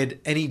beside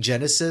any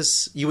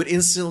Genesis, you would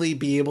instantly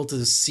be able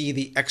to see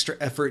the extra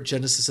effort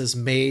Genesis has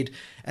made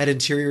at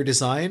interior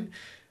design.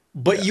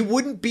 But you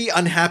wouldn't be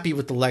unhappy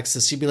with the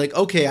Lexus. You'd be like,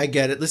 okay, I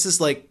get it. This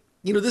is like,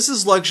 this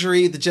is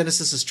luxury. The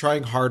Genesis is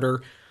trying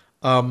harder.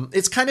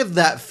 It's kind of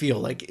that feel.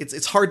 Like,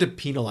 it's hard to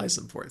penalize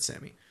them for it,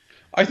 Sammy.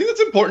 I think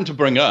that's important to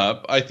bring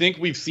up. I think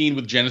we've seen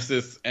with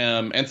Genesis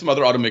and some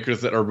other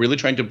automakers that are really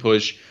trying to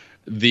push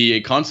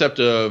the concept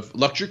of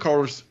luxury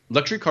cars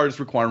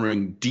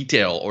requiring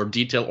detail or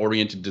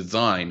detail-oriented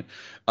design.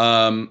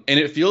 And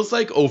it feels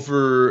like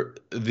over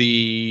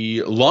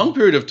the long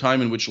period of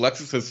time in which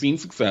Lexus has seen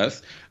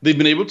success, they've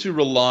been able to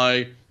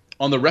rely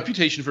on the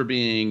reputation for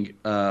being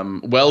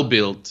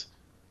well-built,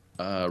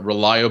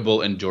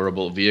 reliable, and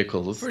durable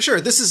vehicles. For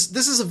sure. This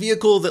is a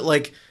vehicle that,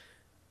 like,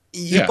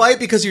 You Yeah. buy it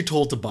because you're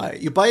told to buy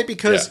it. You buy it Yeah.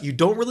 because you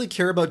don't really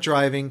care about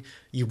driving.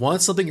 You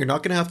want something you're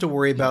not going to have to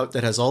worry about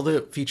that has all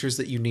the features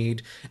that you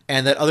need,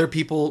 and that other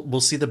people will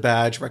see the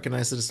badge,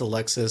 recognize that it's a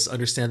Lexus,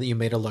 understand that you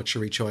made a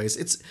luxury choice.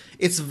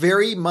 It's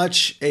very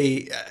much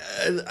a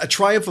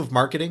triumph of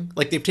marketing.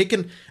 Like they've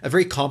taken a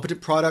very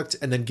competent product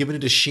and then given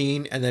it a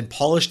sheen and then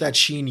polished that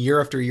sheen year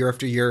after year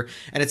after year,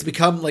 and it's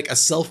become like a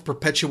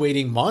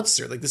self-perpetuating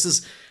monster. Like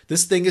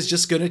this thing is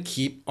just going to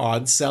keep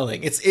on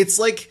selling. It's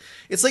like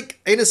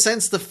in a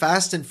sense the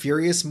Fast and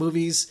Furious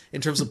movies in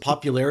terms of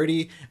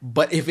popularity,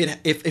 but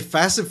if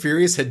Fast and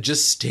Furious had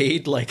just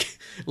stayed like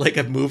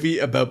a movie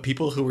about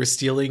people who were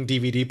stealing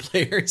DVD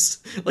players,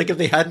 like if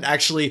they hadn't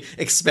actually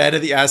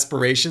expanded the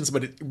aspirations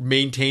but it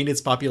maintained its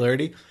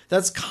popularity,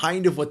 that's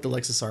kind of what the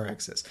Lexus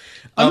RX is.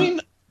 I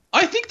mean,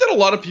 I think that a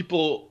lot of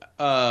people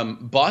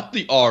bought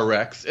the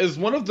RX as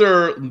one of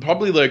their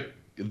probably like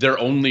their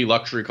only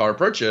luxury car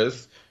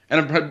purchase,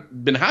 and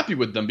have been happy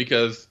with them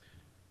because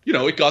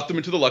it got them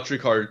into the luxury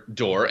car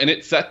door, and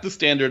it set the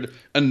standard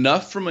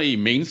enough from a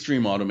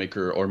mainstream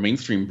automaker or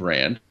mainstream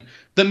brand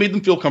that made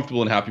them feel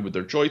comfortable and happy with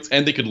their choice,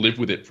 and they could live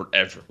with it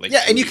forever. Like,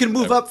 yeah, and you can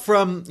move up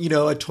from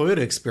a Toyota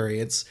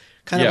experience,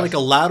 kind of like a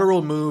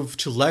lateral move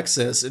to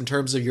Lexus in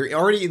terms of you're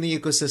already in the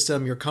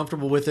ecosystem, you're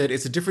comfortable with it.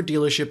 It's a different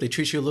dealership. They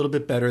treat you a little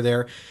bit better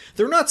there.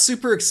 They're not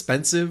super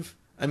expensive.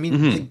 I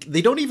mean,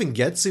 they don't even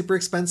get super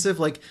expensive.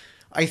 Like,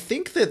 I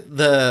think that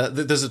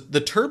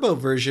the turbo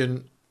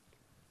version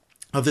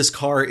of this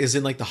car is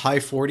in like the high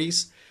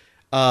 40s.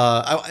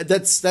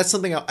 That's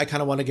something I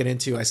kind of want to get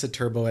into. I said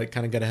turbo. I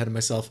kind of got ahead of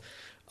myself.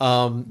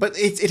 But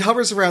it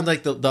hovers around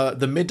like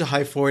the mid to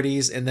high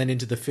 40s and then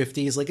into the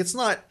 50s. Like it's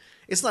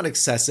not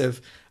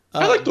excessive.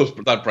 I like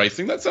that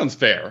pricing. That sounds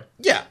fair.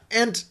 Yeah,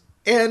 and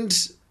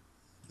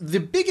the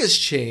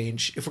biggest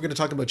change, if we're going to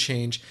talk about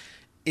change,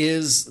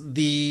 is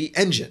the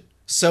engine.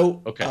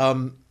 So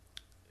Okay.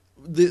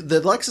 The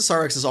Lexus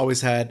RX has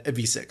always had a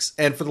V6,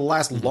 and for the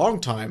last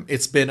long time,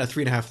 it's been a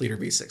 3.5 liter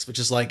V6, which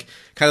is like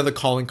kind of the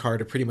calling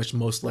card of pretty much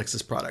most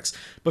Lexus products.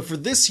 But for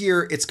this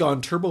year, it's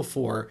gone Turbo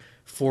 4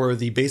 for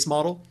the base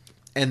model,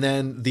 and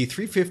then the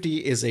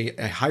 350 is a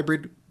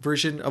hybrid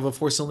version of a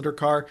 4-cylinder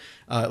car,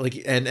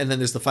 and then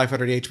there's the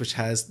 500H, which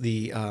has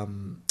the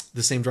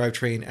same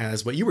drivetrain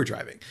as what you were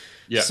driving.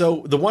 Yeah.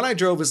 So the one I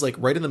drove is like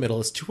right in the middle.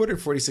 It's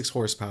 246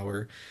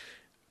 horsepower.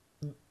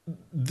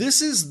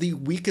 This is the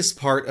weakest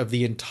part of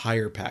the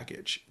entire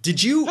package.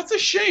 That's a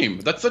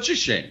shame. That's such a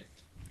shame.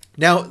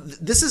 Now,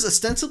 this is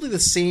ostensibly the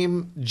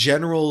same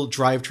general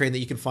drivetrain that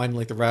you can find in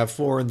like the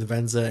RAV4 and the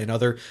Venza and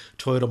other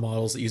Toyota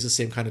models that use the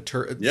same kind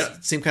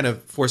of same kind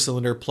of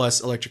 4-cylinder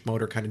plus electric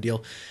motor kind of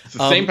deal. It's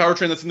the same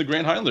powertrain that's in the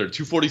Grand Highlander,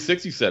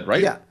 246. You said,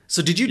 right? Yeah.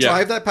 So did you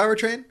drive that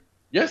powertrain?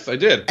 Yes, I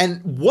did.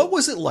 And what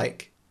was it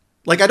like?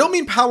 Like, I don't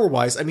mean power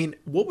wise. I mean,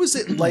 what was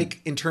it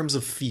like in terms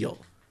of feel?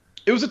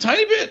 It was a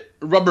tiny bit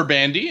rubber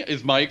bandy. It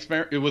was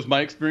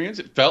my experience.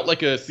 It felt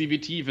like a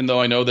CVT, even though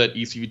I know that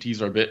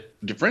eCVTs are a bit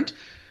different.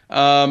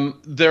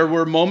 There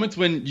were moments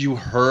when you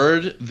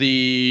heard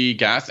the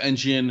gas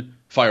engine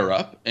fire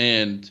up,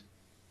 and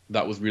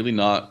that was really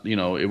not,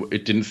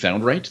 it didn't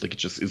sound right. Like, it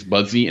just is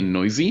buzzy and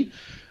noisy.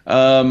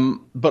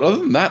 But other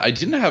than that, I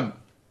didn't have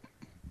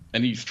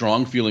any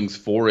strong feelings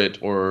for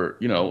it, or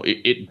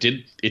it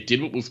did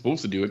what it was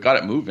supposed to do. It got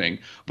it moving,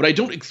 but I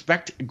don't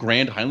expect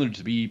Grand Highlander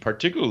to be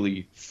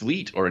particularly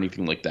fleet or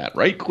anything like that,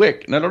 right?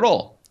 Quick, not at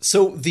all.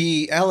 So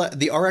the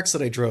RX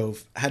that I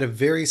drove had a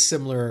very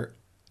similar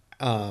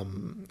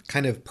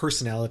kind of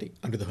personality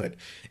under the hood.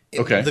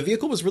 Okay. The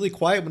vehicle was really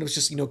quiet when it was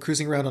just,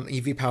 cruising around on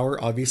EV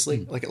power,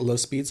 obviously, like at low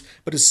speeds.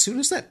 But as soon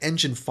as that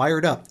engine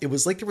fired up, it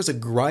was like there was a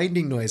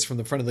grinding noise from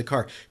the front of the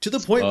car, to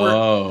the point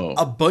where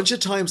a bunch of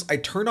times I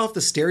turned off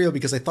the stereo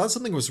because I thought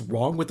something was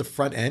wrong with the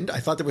front end. I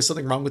thought there was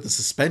something wrong with the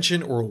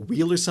suspension or a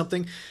wheel or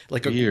something,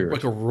 like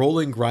a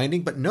rolling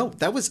grinding. But no,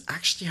 that was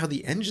actually how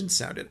the engine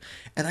sounded.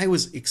 And I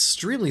was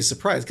extremely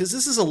surprised because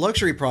this is a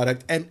luxury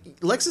product, and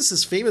Lexus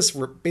is famous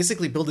for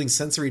basically building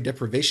sensory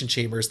deprivation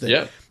chambers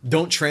that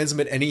don't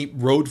transmit any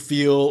road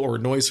feel or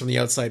noise from the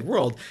outside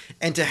world.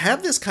 And to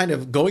have this kind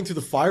of going through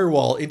the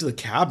firewall into the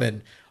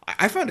cabin,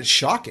 I found it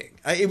shocking.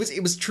 It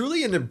was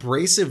truly an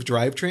abrasive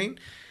drivetrain,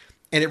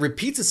 and it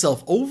repeats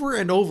itself over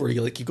and over.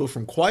 You go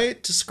from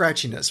quiet to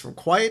scratchiness, from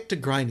quiet to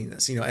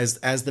grindiness,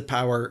 as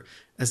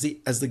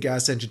the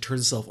gas engine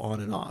turns itself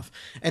on and off.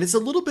 And it's a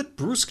little bit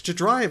brusque to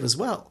drive as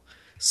well.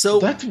 So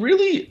that's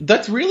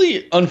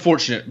really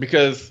unfortunate,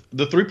 because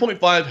the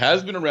 3.5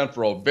 has been around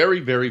for a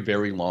very, very,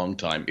 very long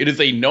time. It is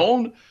a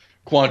known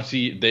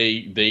quantity.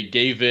 They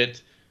gave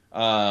it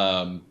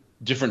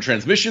different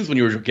transmissions when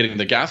you were getting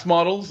the gas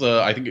models.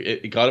 I think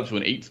it got up to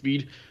an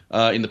 8-speed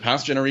in the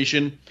past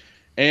generation,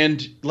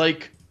 and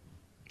like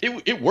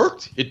it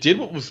worked. It did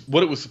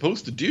what it was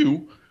supposed to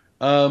do,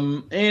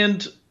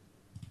 and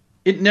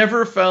it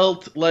never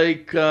felt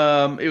like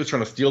it was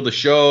trying to steal the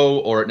show,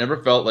 or it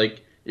never felt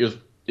like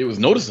it was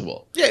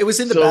noticeable. Yeah, it was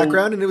in the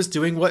background, and it was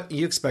doing what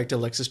you expect a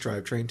Lexus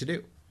drivetrain to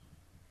do.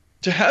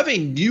 To have a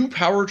new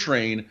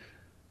powertrain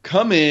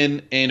come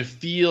in and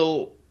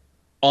feel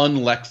on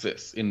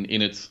Lexus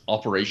in its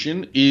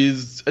operation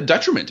is a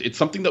detriment. It's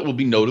something that will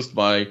be noticed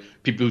by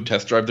people who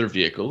test drive their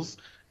vehicles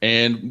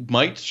and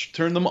might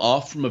turn them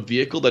off from a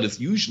vehicle that is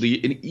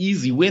usually an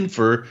easy win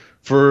for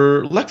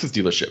Lexus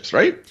dealerships,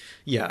 right?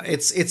 Yeah,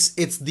 it's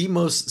the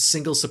most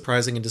single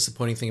surprising and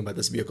disappointing thing about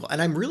this vehicle.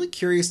 And I'm really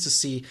curious to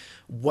see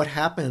what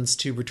happens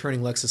to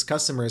returning Lexus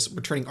customers,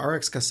 returning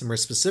RX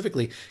customers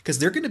specifically, because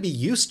they're going to be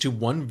used to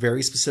one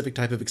very specific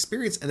type of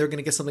experience and they're going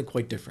to get something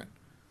quite different.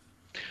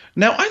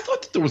 Now, I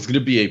thought that there was going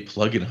to be a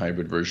plug-in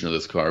hybrid version of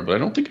this car, but I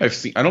don't think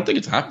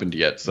it's happened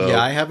yet. So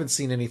yeah, I haven't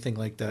seen anything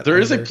like that. There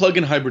is a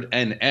plug-in hybrid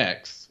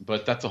NX,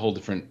 but that's a whole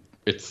different,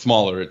 it's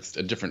smaller, it's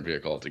a different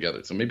vehicle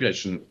altogether. So maybe I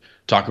shouldn't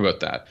talk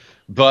about that.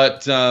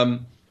 But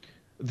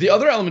the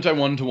other element I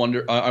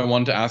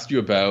wanted to ask you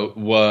about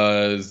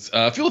was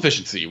fuel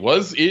efficiency.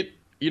 Was it,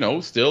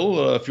 still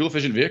a fuel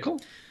efficient vehicle?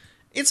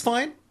 It's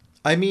fine.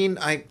 I mean,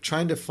 I'm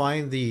trying to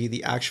find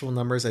the actual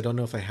numbers. I don't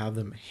know if I have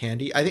them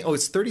handy. I think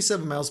it's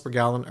 37 miles per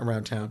gallon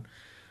around town.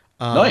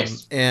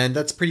 Nice. And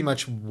that's pretty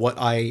much what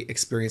I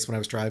experienced when I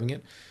was driving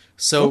it.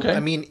 So, Okay.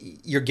 I mean,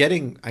 you're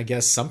getting, I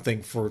guess,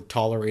 something for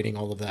tolerating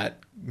all of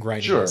that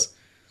grindiness. Sure.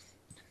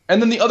 And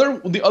then the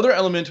other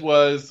element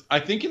was, I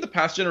think in the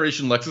past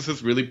generation, Lexus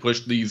has really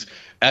pushed these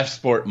F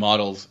Sport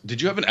models.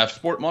 Did you have an F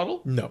Sport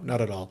model? No, not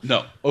at all.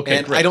 No. Okay,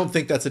 and great. I don't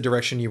think that's a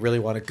direction you really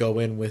want to go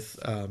in with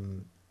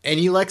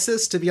any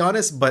Lexus, to be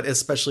honest, but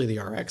especially the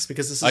RX,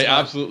 because this is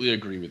absolutely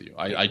agree with you.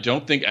 I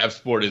don't think F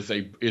Sport is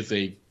a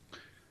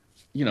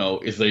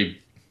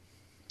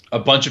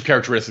bunch of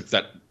characteristics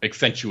that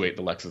accentuate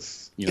the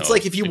Lexus. It's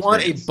like if you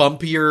want a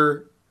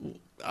bumpier,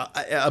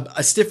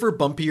 a stiffer,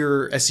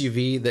 bumpier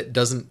SUV that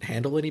doesn't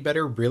handle any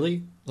better,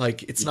 really.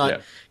 Like it's not.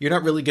 Yeah. You're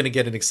not really going to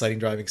get an exciting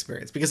driving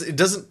experience because it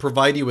doesn't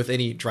provide you with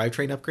any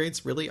drivetrain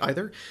upgrades, really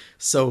either.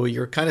 So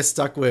you're kind of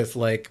stuck with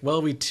like,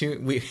 well, we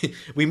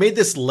made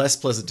this less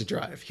pleasant to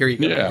drive. Here you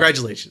go. Yeah.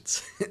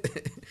 Congratulations.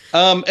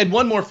 And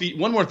one more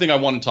thing I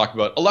want to talk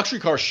about. A luxury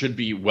car should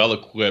be well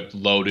equipped,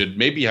 loaded,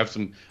 maybe have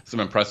some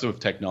impressive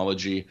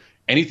technology.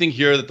 Anything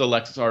here that the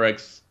Lexus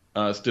RX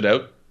stood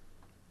out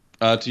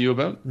to you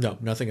about? No,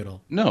 nothing at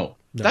all. No.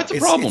 No. That's a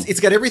problem. It's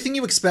got everything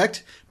you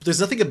expect, but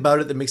there's nothing about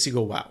it that makes you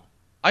go, wow.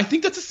 I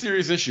think that's a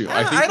serious issue.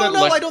 I don't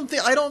know. I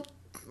don't.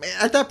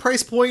 At that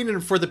price point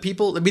and for the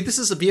people, I mean, this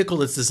is a vehicle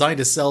that's designed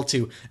to sell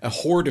to a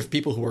horde of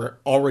people who are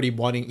already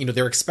wanting,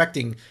 they're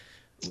expecting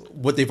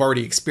what they've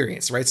already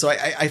experienced, right? So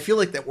I feel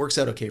like that works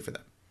out okay for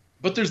them.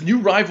 But there's new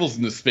rivals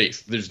in the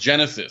space. There's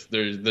Genesis.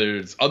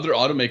 There's other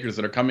automakers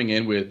that are coming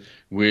in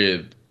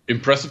with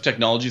impressive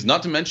technologies,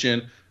 not to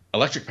mention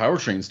electric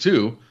powertrains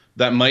too,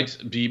 that might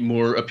be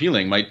more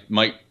appealing,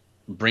 might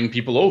bring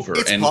people over.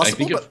 It's and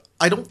possible, I think but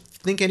I don't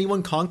think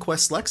anyone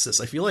conquests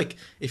Lexus. I feel like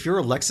if you're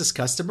a Lexus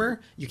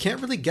customer, you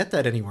can't really get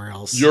that anywhere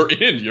else. You're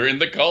in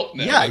the cult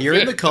now. Yeah, you're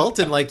in the cult,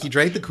 and like you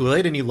drank the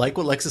Kool-Aid and you like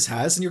what Lexus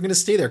has, and you're going to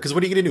stay there. Because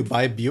what are you going to do?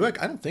 Buy a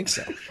Buick? I don't think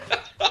so.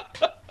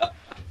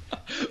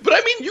 But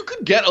I mean, you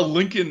could get a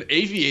Lincoln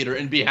Aviator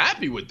and be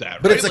happy with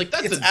that, But right?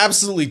 it's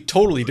absolutely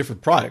totally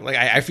different product. Like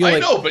I feel I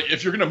like know, but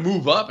if you're gonna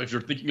move up, if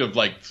you're thinking of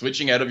like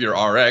switching out of your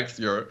RX,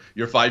 your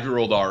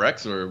 5-year-old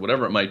RX or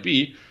whatever it might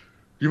be,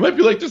 you might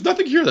be like, "There's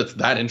nothing here that's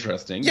that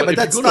interesting." Yeah, but if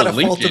that's you go not to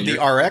a fault Lincoln, of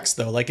the RX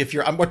though. Like if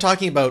we're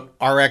talking about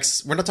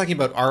RX, we're not talking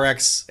about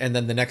RX and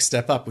then the next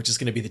step up, which is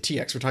going to be the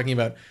TX. We're talking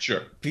about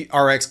Sure.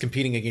 RX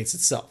competing against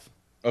itself.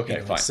 Okay,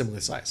 fine. Like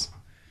similar size.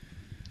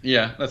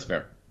 Yeah, that's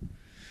fair.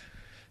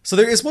 So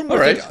there is one more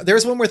All thing. right.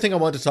 There's one more thing I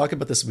wanted to talk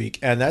about this week,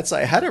 and that's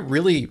I had a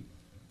really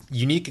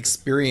unique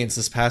experience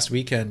this past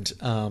weekend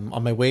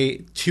on my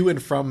way to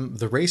and from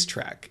the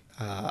racetrack.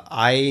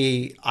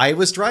 I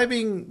was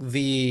driving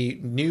the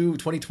new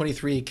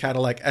 2023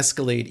 Cadillac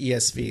Escalade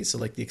ESV, so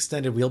like the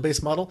extended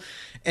wheelbase model.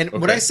 And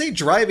when I say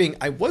driving,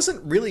 I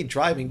wasn't really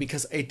driving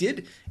because I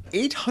did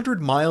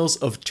 800 miles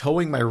of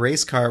towing my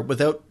race car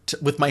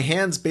with my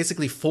hands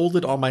basically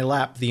folded on my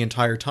lap the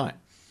entire time.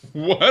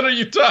 What are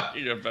you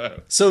talking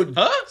about? So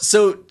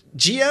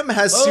GM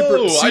has Super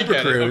I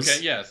get Cruise. It.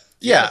 Okay, yes.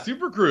 Yeah.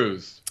 Super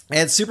Cruise.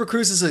 And Super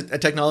Cruise is a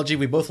technology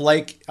we both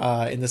like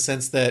in the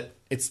sense that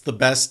it's the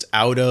best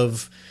out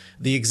of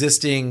the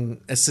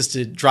existing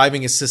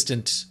driving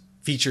assistant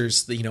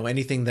features.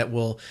 Anything that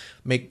will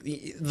make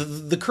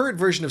the current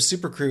version of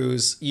Super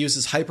Cruise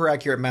uses hyper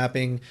accurate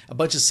mapping, a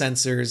bunch of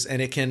sensors,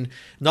 and it can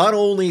not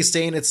only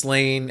stay in its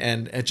lane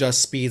and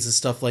adjust speeds and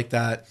stuff like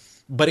that,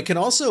 but it can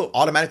also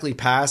automatically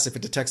pass if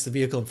it detects the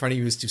vehicle in front of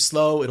you is too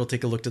slow. It'll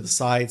take a look to the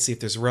side, see if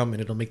there's room, and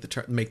it'll make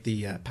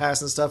the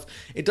pass and stuff.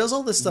 It does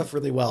all this stuff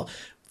really well.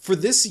 For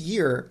this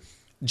year,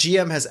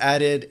 GM has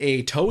added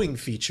a towing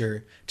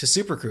feature to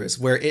Super Cruise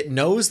where it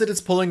knows that it's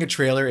pulling a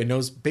trailer. It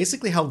knows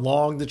basically how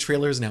long the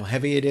trailer is and how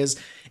heavy it is.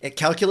 It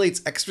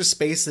calculates extra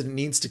space that it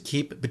needs to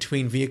keep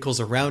between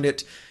vehicles around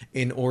it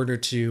in order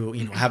to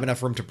have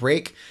enough room to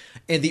brake.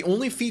 And the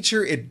only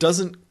feature it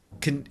doesn't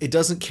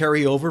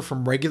carry over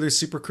from regular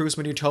Super Cruise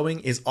when you're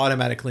towing is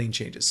automatic lane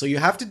changes. So you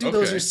have to do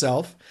those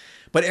yourself,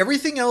 but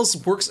everything else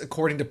works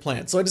according to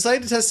plan. So I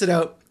decided to test it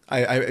out.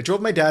 I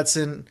drove my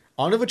Datsun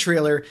onto a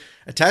trailer,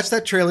 attached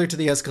that trailer to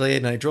the Escalade,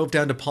 and I drove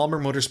down to Palmer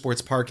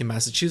Motorsports Park in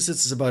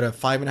Massachusetts. It's about a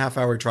 5.5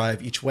 hour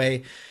drive each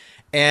way.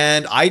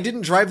 And I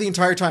didn't drive the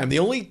entire time. The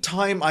only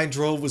time I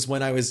drove was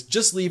when I was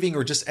just leaving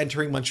or just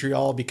entering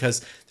Montreal,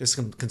 because there's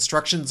some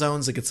construction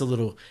zones. It gets a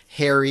little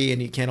hairy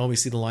and you can't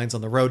always see the lines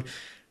on the road.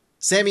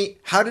 Sammy,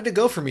 how did it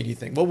go for me, do you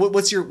think?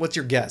 What's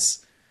your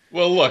guess?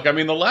 Well, look, I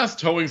mean, the last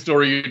towing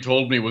story you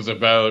told me was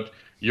about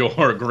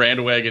your Grand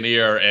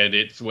Wagoneer and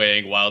it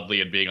swaying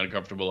wildly and being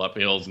uncomfortable up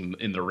hills and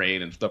in the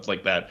rain and stuff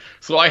like that.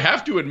 So I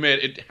have to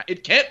admit,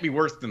 it can't be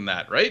worse than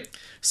that, right?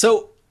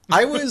 So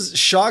I was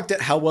shocked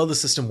at how well the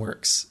system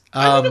works.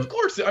 I mean, of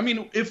course. I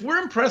mean, if we're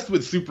impressed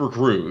with Super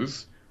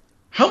Cruise,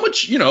 how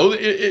much,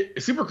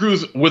 Super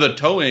Cruise with a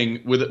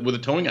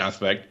towing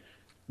aspect,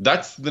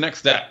 that's the next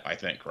step, I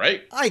think,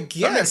 right? I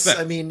guess.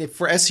 I mean,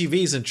 for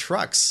SUVs and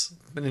trucks,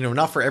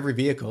 not for every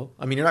vehicle.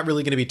 I mean, you're not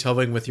really going to be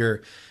towing with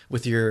your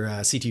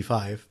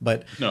CT5,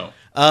 but no.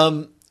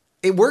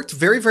 It worked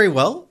very, very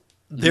well.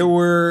 There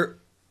were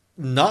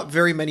not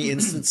very many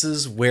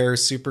instances where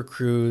Super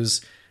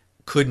Cruise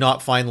could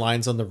not find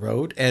lines on the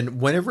road, and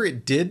whenever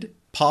it did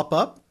pop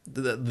up,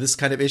 this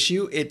kind of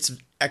issue, it's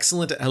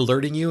excellent at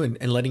alerting you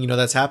and letting you know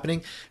that's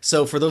happening.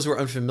 So for those who are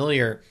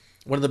unfamiliar,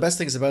 one of the best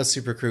things about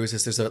Super Cruise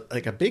is there's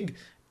a big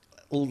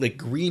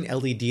green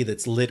LED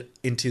that's lit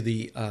into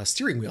the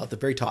steering wheel at the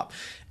very top.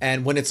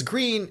 And when it's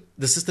green,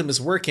 the system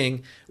is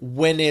working.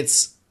 When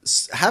it's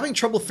having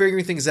trouble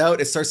figuring things out,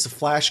 it starts to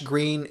flash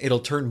green. It'll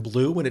turn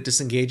blue when it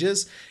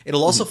disengages.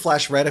 It'll also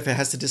flash red if it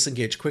has to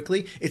disengage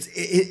quickly.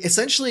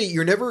 Essentially,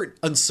 you're never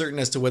uncertain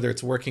as to whether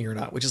it's working or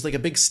not, which is like a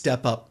big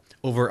step up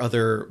over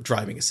other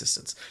driving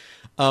assistants.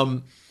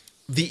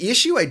 The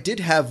issue I did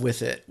have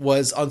with it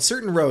was on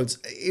certain roads,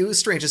 it was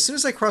strange. As soon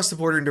as I crossed the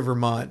border into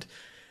Vermont,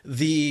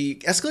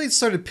 the Escalade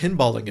started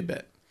pinballing a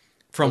bit.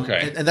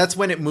 And that's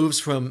when it moves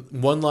from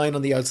one line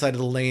on the outside of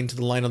the lane to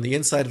the line on the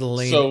inside of the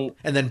lane,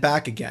 and then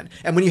back again.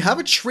 And when you have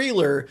a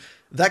trailer,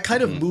 that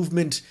kind of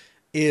movement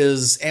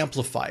is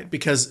amplified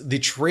because the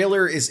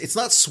trailer it's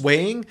not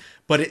swaying,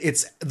 but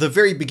it's the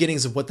very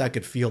beginnings of what that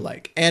could feel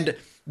like. And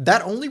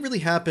that only really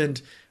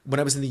happened when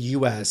I was in the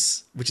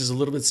US, which is a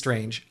little bit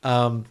strange.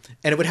 And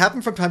it would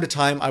happen from time to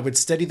time. I would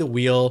steady the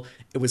wheel.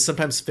 It would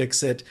sometimes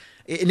fix it.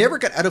 It never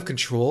got out of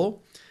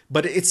control,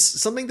 but it's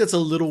something that's a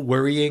little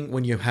worrying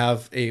when you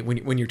have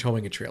when you're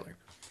towing a trailer.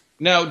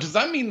 Now, does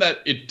that mean that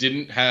it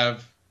didn't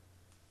have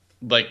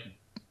like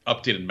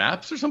updated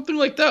maps or something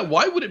like that?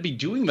 Why would it be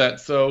doing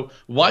that? So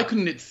why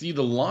couldn't it see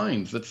the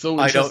lines? That's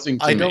so interesting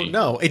to me. I don't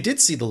know. It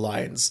did see the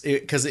lines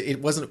because it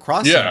wasn't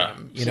crossing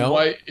them.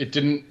 Why it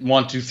didn't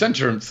want to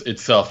center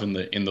itself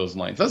in those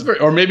lines? That's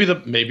or maybe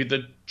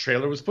the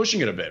trailer was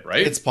pushing it a bit,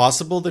 right? It's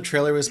possible the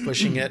trailer was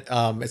pushing it.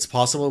 It's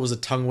possible it was a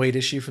tongue weight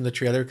issue from the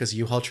trailer because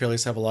U-Haul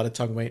trailers have a lot of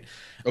tongue weight.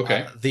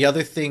 Okay. The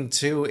other thing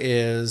too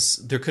is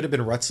there could have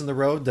been ruts in the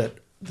road that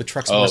the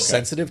truck's more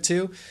sensitive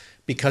to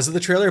because of the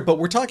trailer, but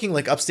we're talking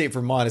like upstate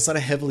Vermont. It's not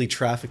a heavily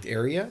trafficked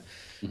area.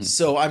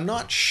 So I'm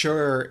not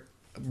sure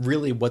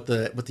really what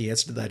the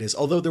answer to that is.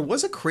 Although there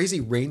was a crazy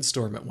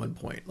rainstorm at one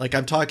point. Like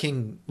I'm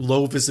talking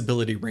low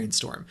visibility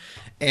rainstorm.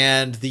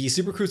 And the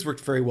Super Cruise worked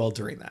very well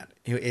during that.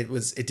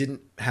 It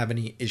didn't have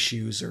any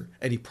issues or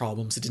any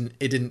problems. It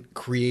didn't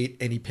create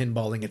any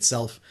pinballing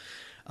itself.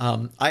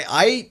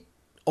 I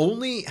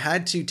only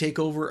had to take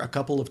over a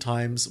couple of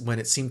times when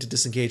it seemed to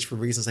disengage for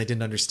reasons I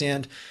didn't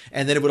understand,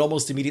 and then it would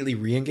almost immediately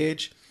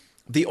re-engage.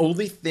 The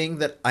only thing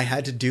that I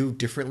had to do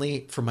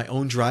differently for my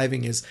own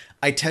driving is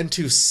I tend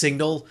to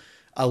signal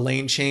a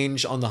lane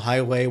change on the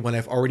highway when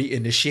I've already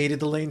initiated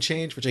the lane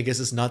change, which I guess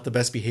is not the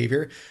best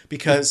behavior,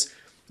 because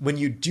when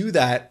you do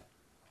that,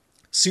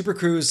 Super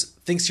Cruise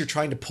thinks you're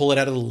trying to pull it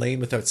out of the lane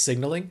without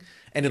signaling,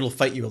 and it'll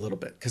fight you a little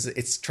bit because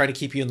it's trying to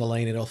keep you in the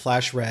lane. It'll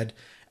flash red,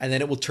 and then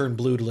it will turn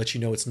blue to let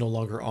you know it's no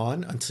longer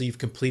on until you've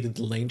completed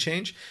the lane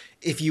change.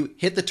 If you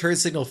hit the turn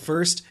signal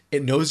first,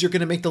 it knows you're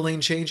going to make the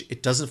lane change.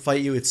 It doesn't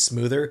fight you. It's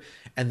smoother.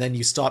 And then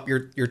you stop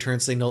your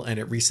turn signal and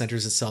it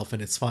recenters itself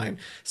and it's fine.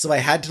 So I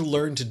had to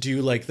learn to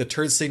do like the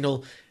turn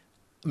signal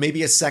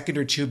maybe a second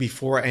or two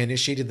before I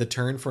initiated the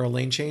turn for a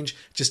lane change,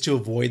 just to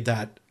avoid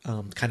that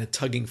kind of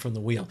tugging from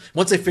the wheel.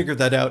 Once I figured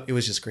that out, it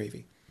was just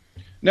gravy.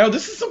 Now,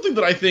 this is something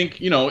that I think,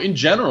 in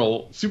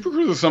general, Super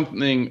Cruise is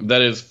something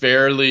that is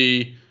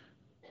fairly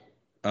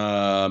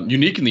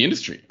unique in the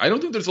industry. I don't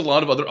think there's a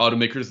lot of other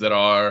automakers that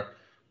are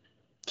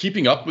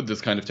keeping up with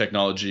this kind of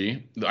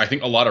technology. I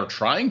think a lot are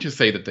trying to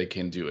say that they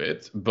can do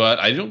it, but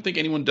I don't think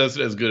anyone does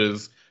it as good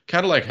as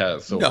Cadillac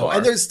has so far. No,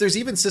 and there's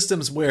even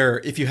systems where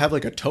if you have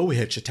like a tow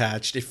hitch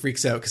attached, it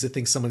freaks out because it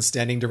thinks someone's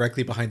standing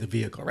directly behind the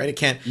vehicle, right? It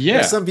can't. Yeah.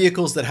 There's some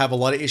vehicles that have a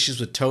lot of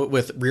issues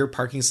with rear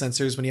parking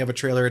sensors when you have a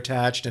trailer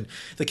attached, and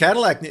the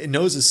Cadillac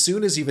knows as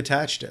soon as you've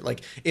attached it.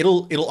 Like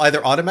it'll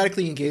either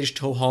automatically engage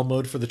tow haul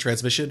mode for the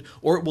transmission,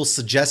 or it will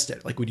suggest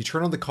it. Like when you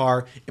turn on the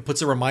car, it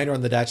puts a reminder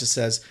on the dash that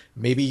says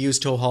maybe use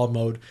tow haul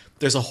mode.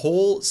 There's a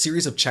whole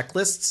series of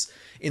checklists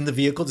in the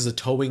vehicle. There's a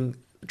towing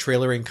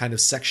trailering kind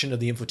of section of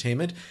the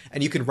infotainment,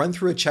 and you can run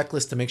through a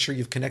checklist to make sure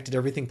you've connected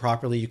everything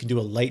properly. You can do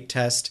a light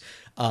test.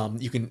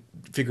 You can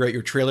figure out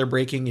your trailer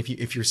braking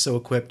if you're so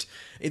equipped.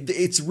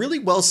 It's really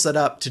well set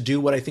up to do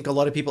what I think a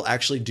lot of people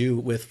actually do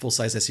with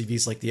full-size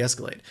SUVs like the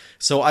Escalade.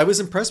 So I was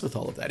impressed with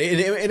all of that.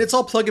 And it's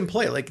all plug and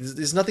play. Like,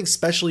 there's nothing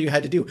special you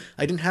had to do.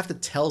 I didn't have to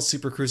tell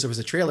Super Cruise there was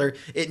a trailer.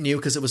 It knew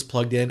because it was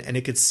plugged in and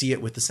it could see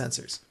it with the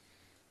sensors.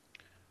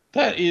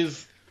 That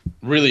is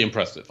really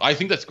impressive. I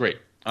think that's great.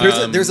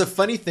 There's a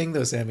funny thing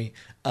though, Sammy.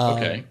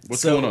 Okay,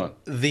 what's going on?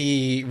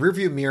 The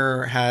rearview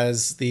mirror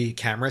has the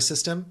camera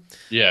system.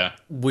 Yeah.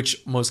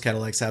 Which most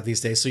Cadillacs have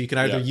these days. So you can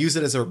either use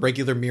it as a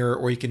regular mirror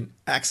or you can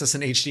access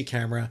an HD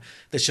camera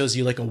that shows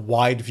you like a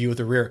wide view of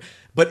the rear.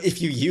 But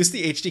if you use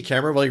the HD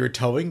camera while you're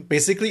towing,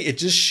 basically it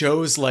just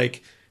shows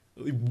like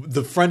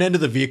the front end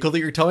of the vehicle that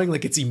you're towing,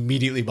 like it's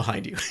immediately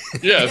behind you.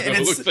 Yeah, so it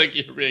looks like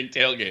you're being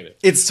tailgated.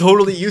 It's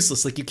totally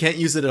useless. Like you can't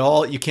use it at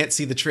all. You can't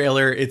see the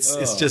trailer. It's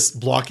just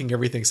blocking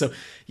everything. So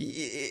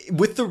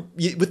with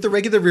the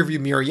regular rearview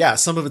mirror, yeah,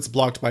 some of it's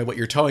blocked by what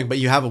you're towing, but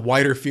you have a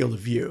wider field of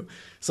view.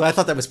 So I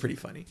thought that was pretty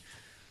funny.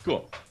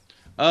 Cool.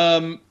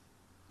 I'm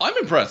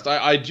impressed.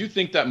 I do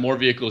think that more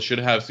vehicles should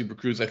have Super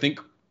Cruise. I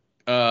think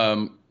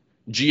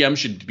GM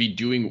should be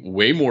doing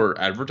way more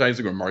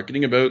advertising or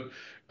marketing about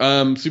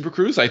Super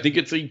Cruise. I think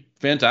it's a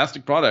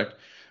fantastic product,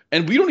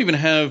 and we don't even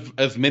have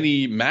as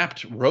many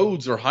mapped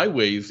roads or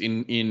highways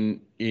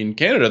in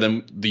Canada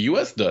than the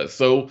US does.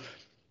 So,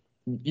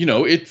 you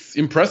know, it's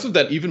impressive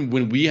that even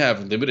when we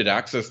have limited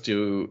access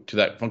to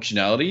that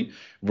functionality,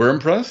 we're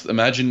impressed.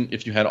 Imagine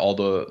if you had all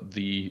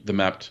the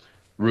mapped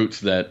routes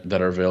that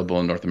are available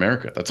in North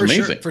America. That's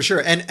amazing. For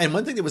sure. And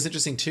one thing that was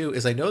interesting too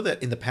is I know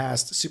that in the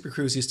past, Super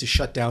Cruise used to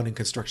shut down in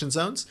construction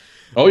zones.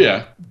 Oh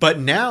yeah. But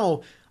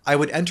now I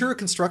would enter a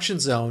construction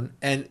zone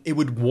and it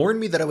would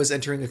warn me that I was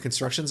entering a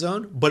construction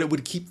zone, but it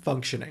would keep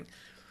functioning.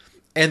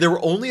 And there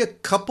were only a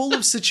couple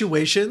of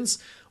situations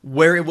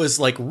where it was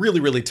like really,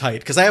 really tight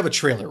because I have a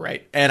trailer,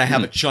 right? And I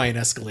have a giant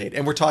Escalade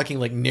and we're talking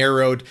like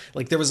narrowed,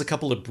 like there was a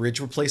couple of bridge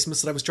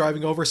replacements that I was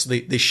driving over. So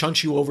they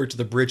shunt you over to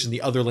the bridge in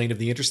the other lane of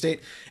the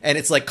interstate. And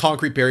it's like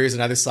concrete barriers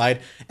on either side.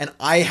 And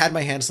I had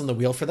my hands on the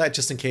wheel for that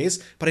just in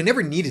case, but I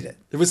never needed it.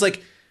 There was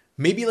like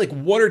maybe like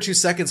 1 or 2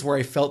 seconds where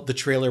I felt the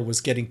trailer was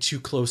getting too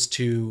close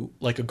to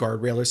like a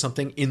guardrail or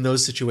something in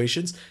those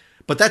situations.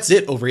 But that's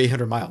it over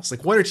 800 miles.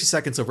 Like 1 or 2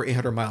 seconds over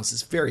 800 miles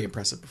is very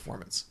impressive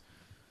performance.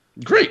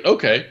 Great.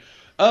 Okay.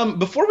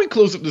 Before we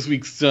close up this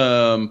week's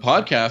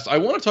podcast, I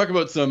want to talk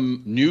about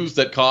some news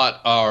that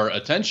caught our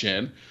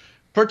attention.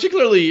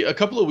 Particularly a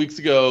couple of weeks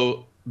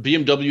ago,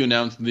 BMW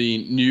announced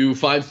the new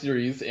 5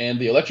 Series and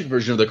the electric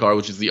version of the car,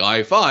 which is the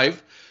i5,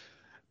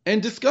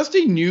 and discussed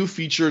a new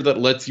feature that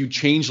lets you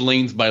change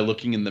lanes by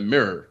looking in the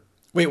mirror.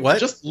 Wait, what?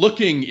 Just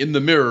looking in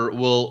the mirror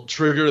will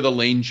trigger the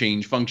lane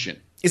change function.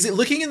 Is it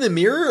looking in the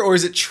mirror or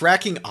is it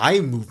tracking eye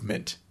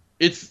movement?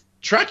 It's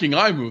tracking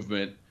eye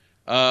movement.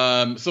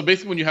 So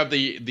basically when you have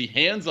the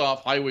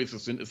hands-off highway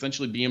assistant,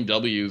 essentially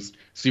BMW's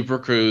Super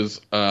Cruise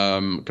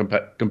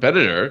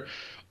competitor,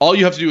 all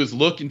you have to do is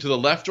look into the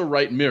left or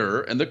right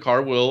mirror and the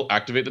car will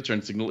activate the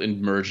turn signal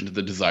and merge into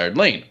the desired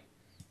lane.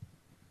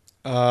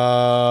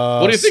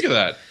 What do you think of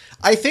that?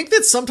 I think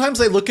that sometimes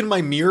I look in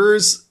my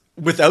mirrors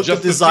without the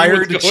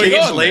desire to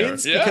change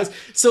lanes. Yeah. Because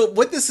so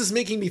what this is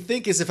making me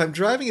think is if I'm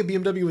driving a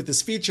BMW with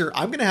this feature,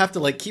 I'm going to have to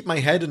like keep my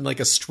head in like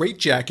a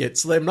straitjacket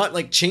so that I'm not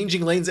like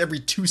changing lanes every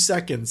 2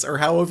 seconds or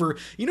however,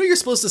 you know, you're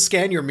supposed to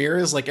scan your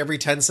mirrors like every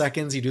 10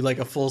 seconds. You do like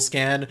a full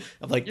scan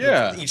of like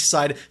each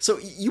side. So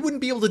you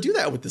wouldn't be able to do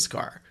that with this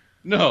car.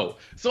 No.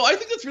 So I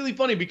think that's really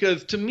funny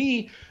because to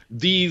me,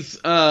 these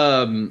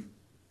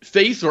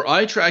face or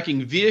eye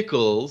tracking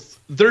vehicles,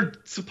 they're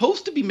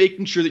supposed to be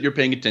making sure that you're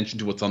paying attention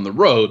to what's on the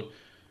road.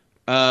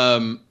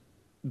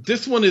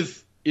 This one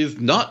is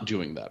not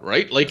doing that,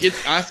 right? Like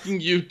it's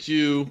asking you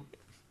to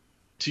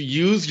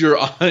use your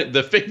eye,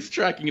 the face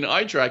tracking and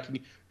eye tracking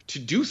to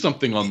do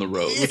something on the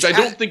road, which I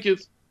don't think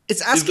is.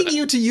 It's asking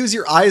you to use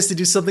your eyes to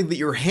do something that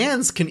your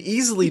hands can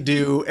easily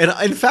do, and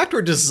in fact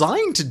are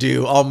designed to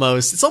do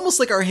almost. It's almost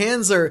like our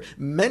hands are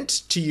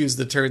meant to use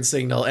the turn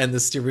signal and the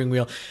steering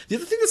wheel. The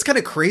other thing that's kind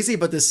of crazy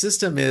about this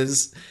system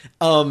is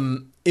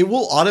it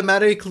will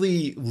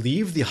automatically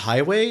leave the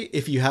highway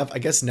if you have, I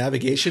guess,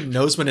 navigation,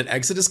 knows when an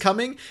exit is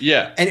coming.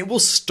 Yeah. And it will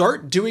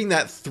start doing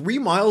that 3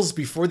 miles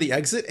before the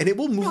exit, and it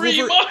will move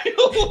 3 over.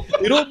 miles?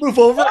 It'll move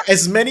over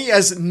as many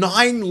as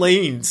 9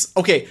 lanes.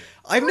 Okay.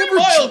 I've 3 never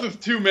miles is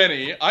too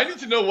many. I need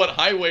to know what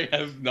highway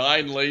has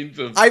 9 lanes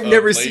of. I've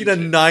never seen a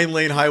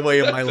 9-lane highway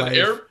in my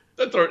life.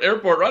 That's our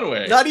airport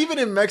runway. Not even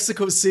in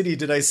Mexico City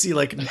did I see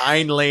like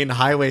 9-lane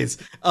highways.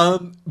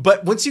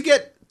 But once you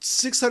get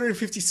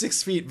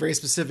 656 feet, very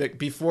specific,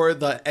 before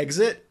the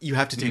exit, you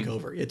have to take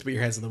over. You have to put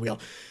your hands on the wheel.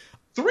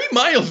 3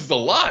 miles is a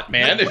lot,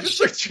 man. If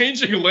it's like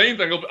changing lanes,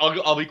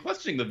 I'll be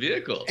questioning the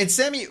vehicle. And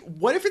Sammy,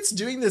 what if it's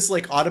doing this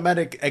like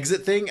automatic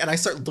exit thing and I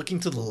start looking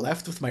to the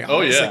left with my eyes?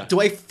 Oh, yeah. Like,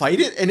 do I fight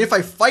it? And if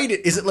I fight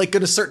it, is it like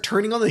going to start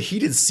turning on the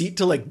heated seat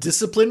to like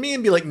discipline me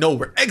and be like, no,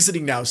 we're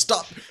exiting now.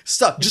 Stop.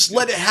 Just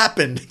let it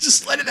happen.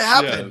 Just let it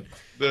happen. Yeah.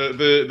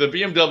 The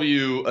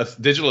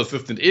BMW digital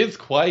assistant is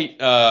quite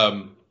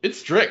it's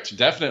strict,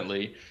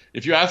 definitely.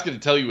 If you ask it to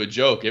tell you a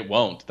joke, it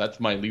won't. That's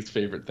my least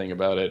favorite thing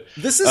about it.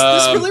 This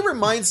really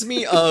reminds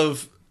me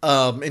of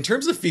in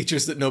terms of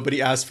features that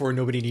nobody asked for,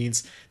 nobody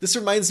needs. This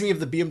reminds me of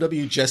the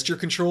BMW gesture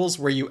controls,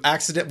 where you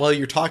while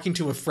you're talking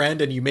to a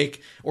friend and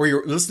or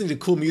you're listening to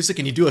cool music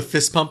and you do a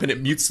fist pump and it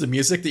mutes the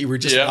music that you were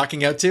just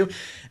walking out to.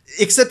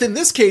 Except in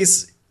this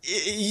case,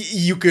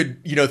 you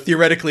could,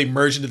 theoretically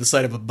merge into the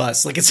side of a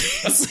bus. Like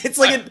it's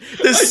like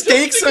the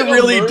stakes are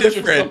really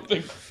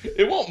different.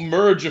 It won't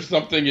merge if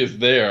something is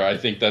there. I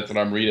think that's what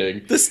I'm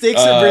reading. The stakes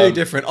are really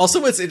different.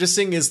 Also, what's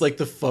interesting is like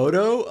the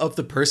photo of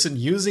the person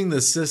using the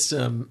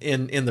system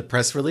in the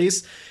press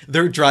release.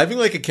 They're driving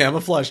like a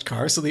camouflaged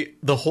car, so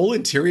the whole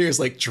interior is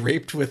like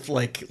draped with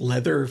like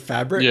leather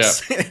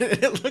fabrics. Yeah.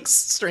 It looks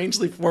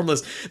strangely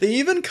formless. They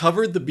even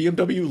covered the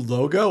BMW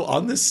logo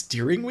on the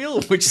steering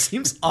wheel, which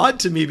seems odd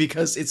to me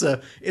because it's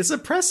a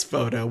press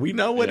photo. We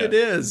know what it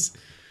is.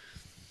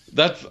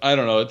 I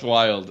don't know. It's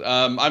wild.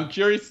 I'm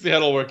curious to see how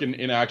it'll work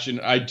in action.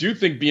 I do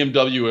think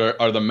BMW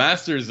are the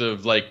masters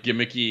of like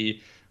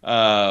gimmicky,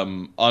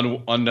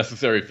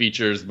 unnecessary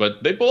features,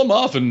 but they pull them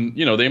off and,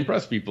 they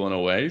impress people in a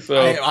way. So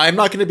I'm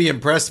not going to be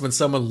impressed when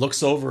someone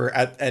looks over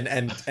at,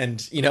 and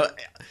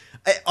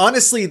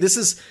honestly, this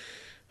is,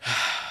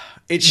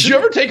 Did you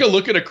ever take a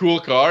look at a cool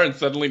car and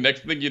suddenly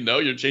next thing you know,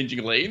 you're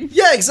changing lanes?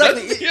 Yeah,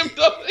 exactly.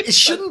 It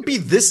shouldn't be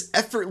this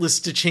effortless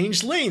to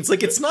change lanes.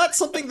 Like, it's not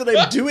something that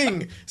I'm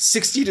doing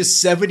 60 to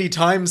 70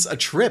 times a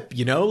trip,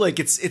 Like,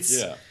 it's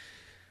yeah.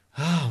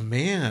 Oh,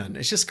 man.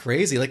 It's just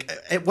crazy. Like,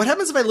 what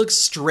happens if I look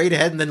straight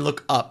ahead and then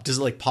look up? Does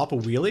it, like, pop a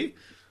wheelie?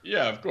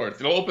 Yeah, of course.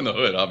 It'll open the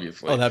hood,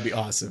 obviously. Oh, that'd be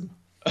awesome.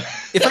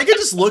 If I could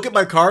just look at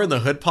my car and the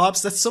hood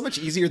pops, that's so much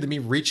easier than me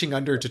reaching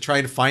under to try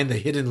and find the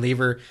hidden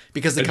lever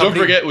because the company...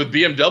 Don't forget, with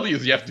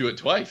BMWs, you have to do it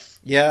twice.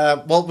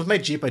 Yeah, well, with my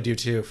Jeep, I do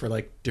too, for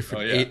like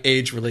different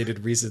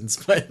age-related reasons.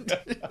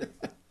 But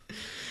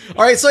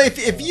all right, so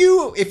if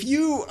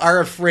you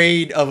are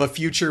afraid of a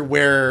future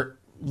where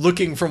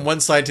looking from one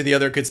side to the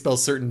other could spell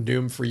certain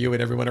doom for you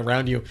and everyone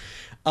around you,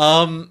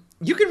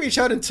 you can reach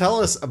out and tell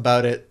us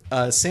about it.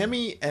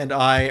 Sammy and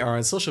I are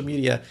on social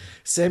media.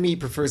 Sammy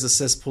prefers a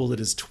cesspool at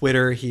his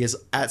Twitter. He is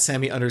at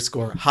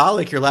Sammy_ha,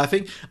 like you're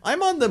laughing.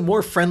 I'm on the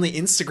more friendly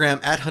Instagram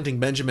at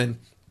HuntingBenjamin.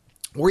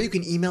 Or you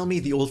can email me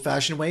the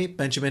old-fashioned way,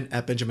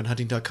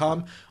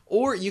 benjamin@benjaminhunting.com.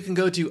 Or you can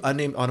go to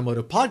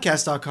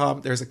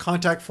unnamedautomotivepodcast.com. There's a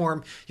contact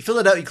form. You fill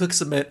it out, you click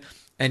submit,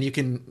 and you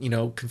can,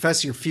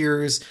 confess your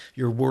fears,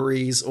 your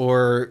worries,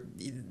 or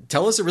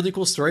tell us a really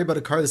cool story about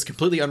a car that's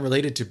completely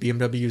unrelated to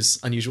BMW's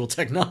unusual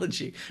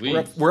technology.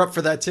 We're up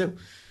for that too.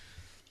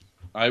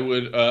 I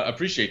would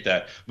appreciate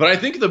that. But I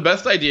think the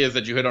best idea is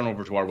that you head on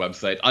over to our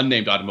website,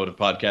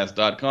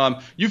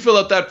 unnamedautomotivepodcast.com. You fill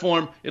out that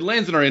form. It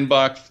lands in our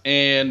inbox.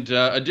 And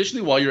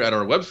additionally, while you're at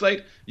our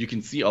website, you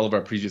can see all of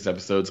our previous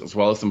episodes as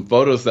well as some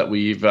photos that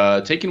we've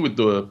taken with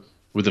the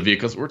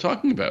vehicles that we're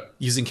talking about.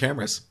 Using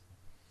cameras.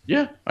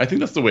 Yeah, I think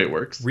that's the way it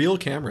works. Real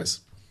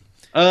cameras.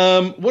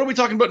 What are we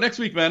talking about next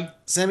week, man?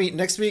 Sammy,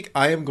 next week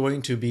I am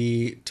going to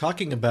be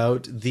talking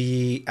about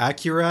the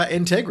Acura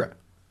Integra.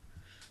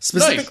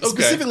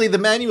 Specifically the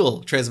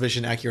manual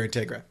transmission Acura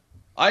Integra.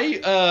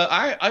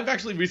 I've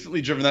actually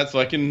recently driven that, so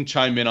I can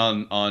chime in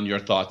on your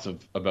thoughts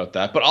about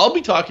that. But I'll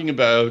be talking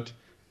about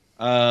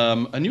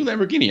a new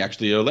Lamborghini,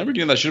 actually. A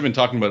Lamborghini that I should have been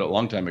talking about a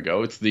long time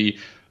ago. It's the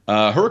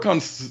Huracan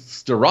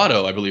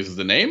Sterrato, I believe is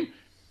the name.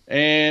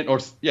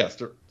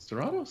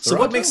 Sterrato? So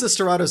what makes the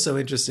Sterrato so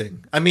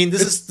interesting? I mean,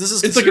 this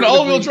is it's like an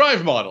all-wheel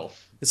drive model.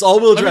 It's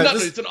all-wheel drive.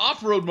 It's an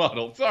off-road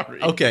model.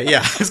 Sorry. Okay, yeah.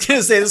 I was going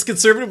to say this is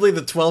conservatively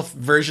the 12th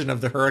version of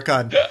the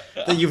Huracan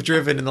that you've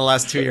driven in the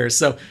last 2 years.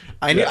 So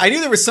I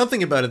knew there was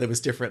something about it that was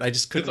different. I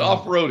just couldn't. It's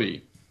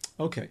off-roady.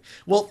 Okay.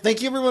 Well,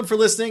 thank you everyone for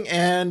listening.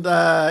 And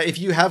if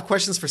you have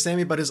questions for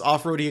Sammy about his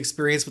off-roady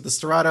experience with the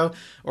Sterrato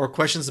or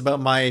questions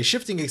about my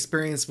shifting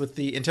experience with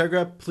the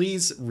Integra,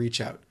 please reach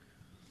out.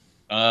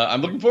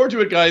 I'm looking forward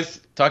to it,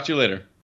 guys. Talk to you later.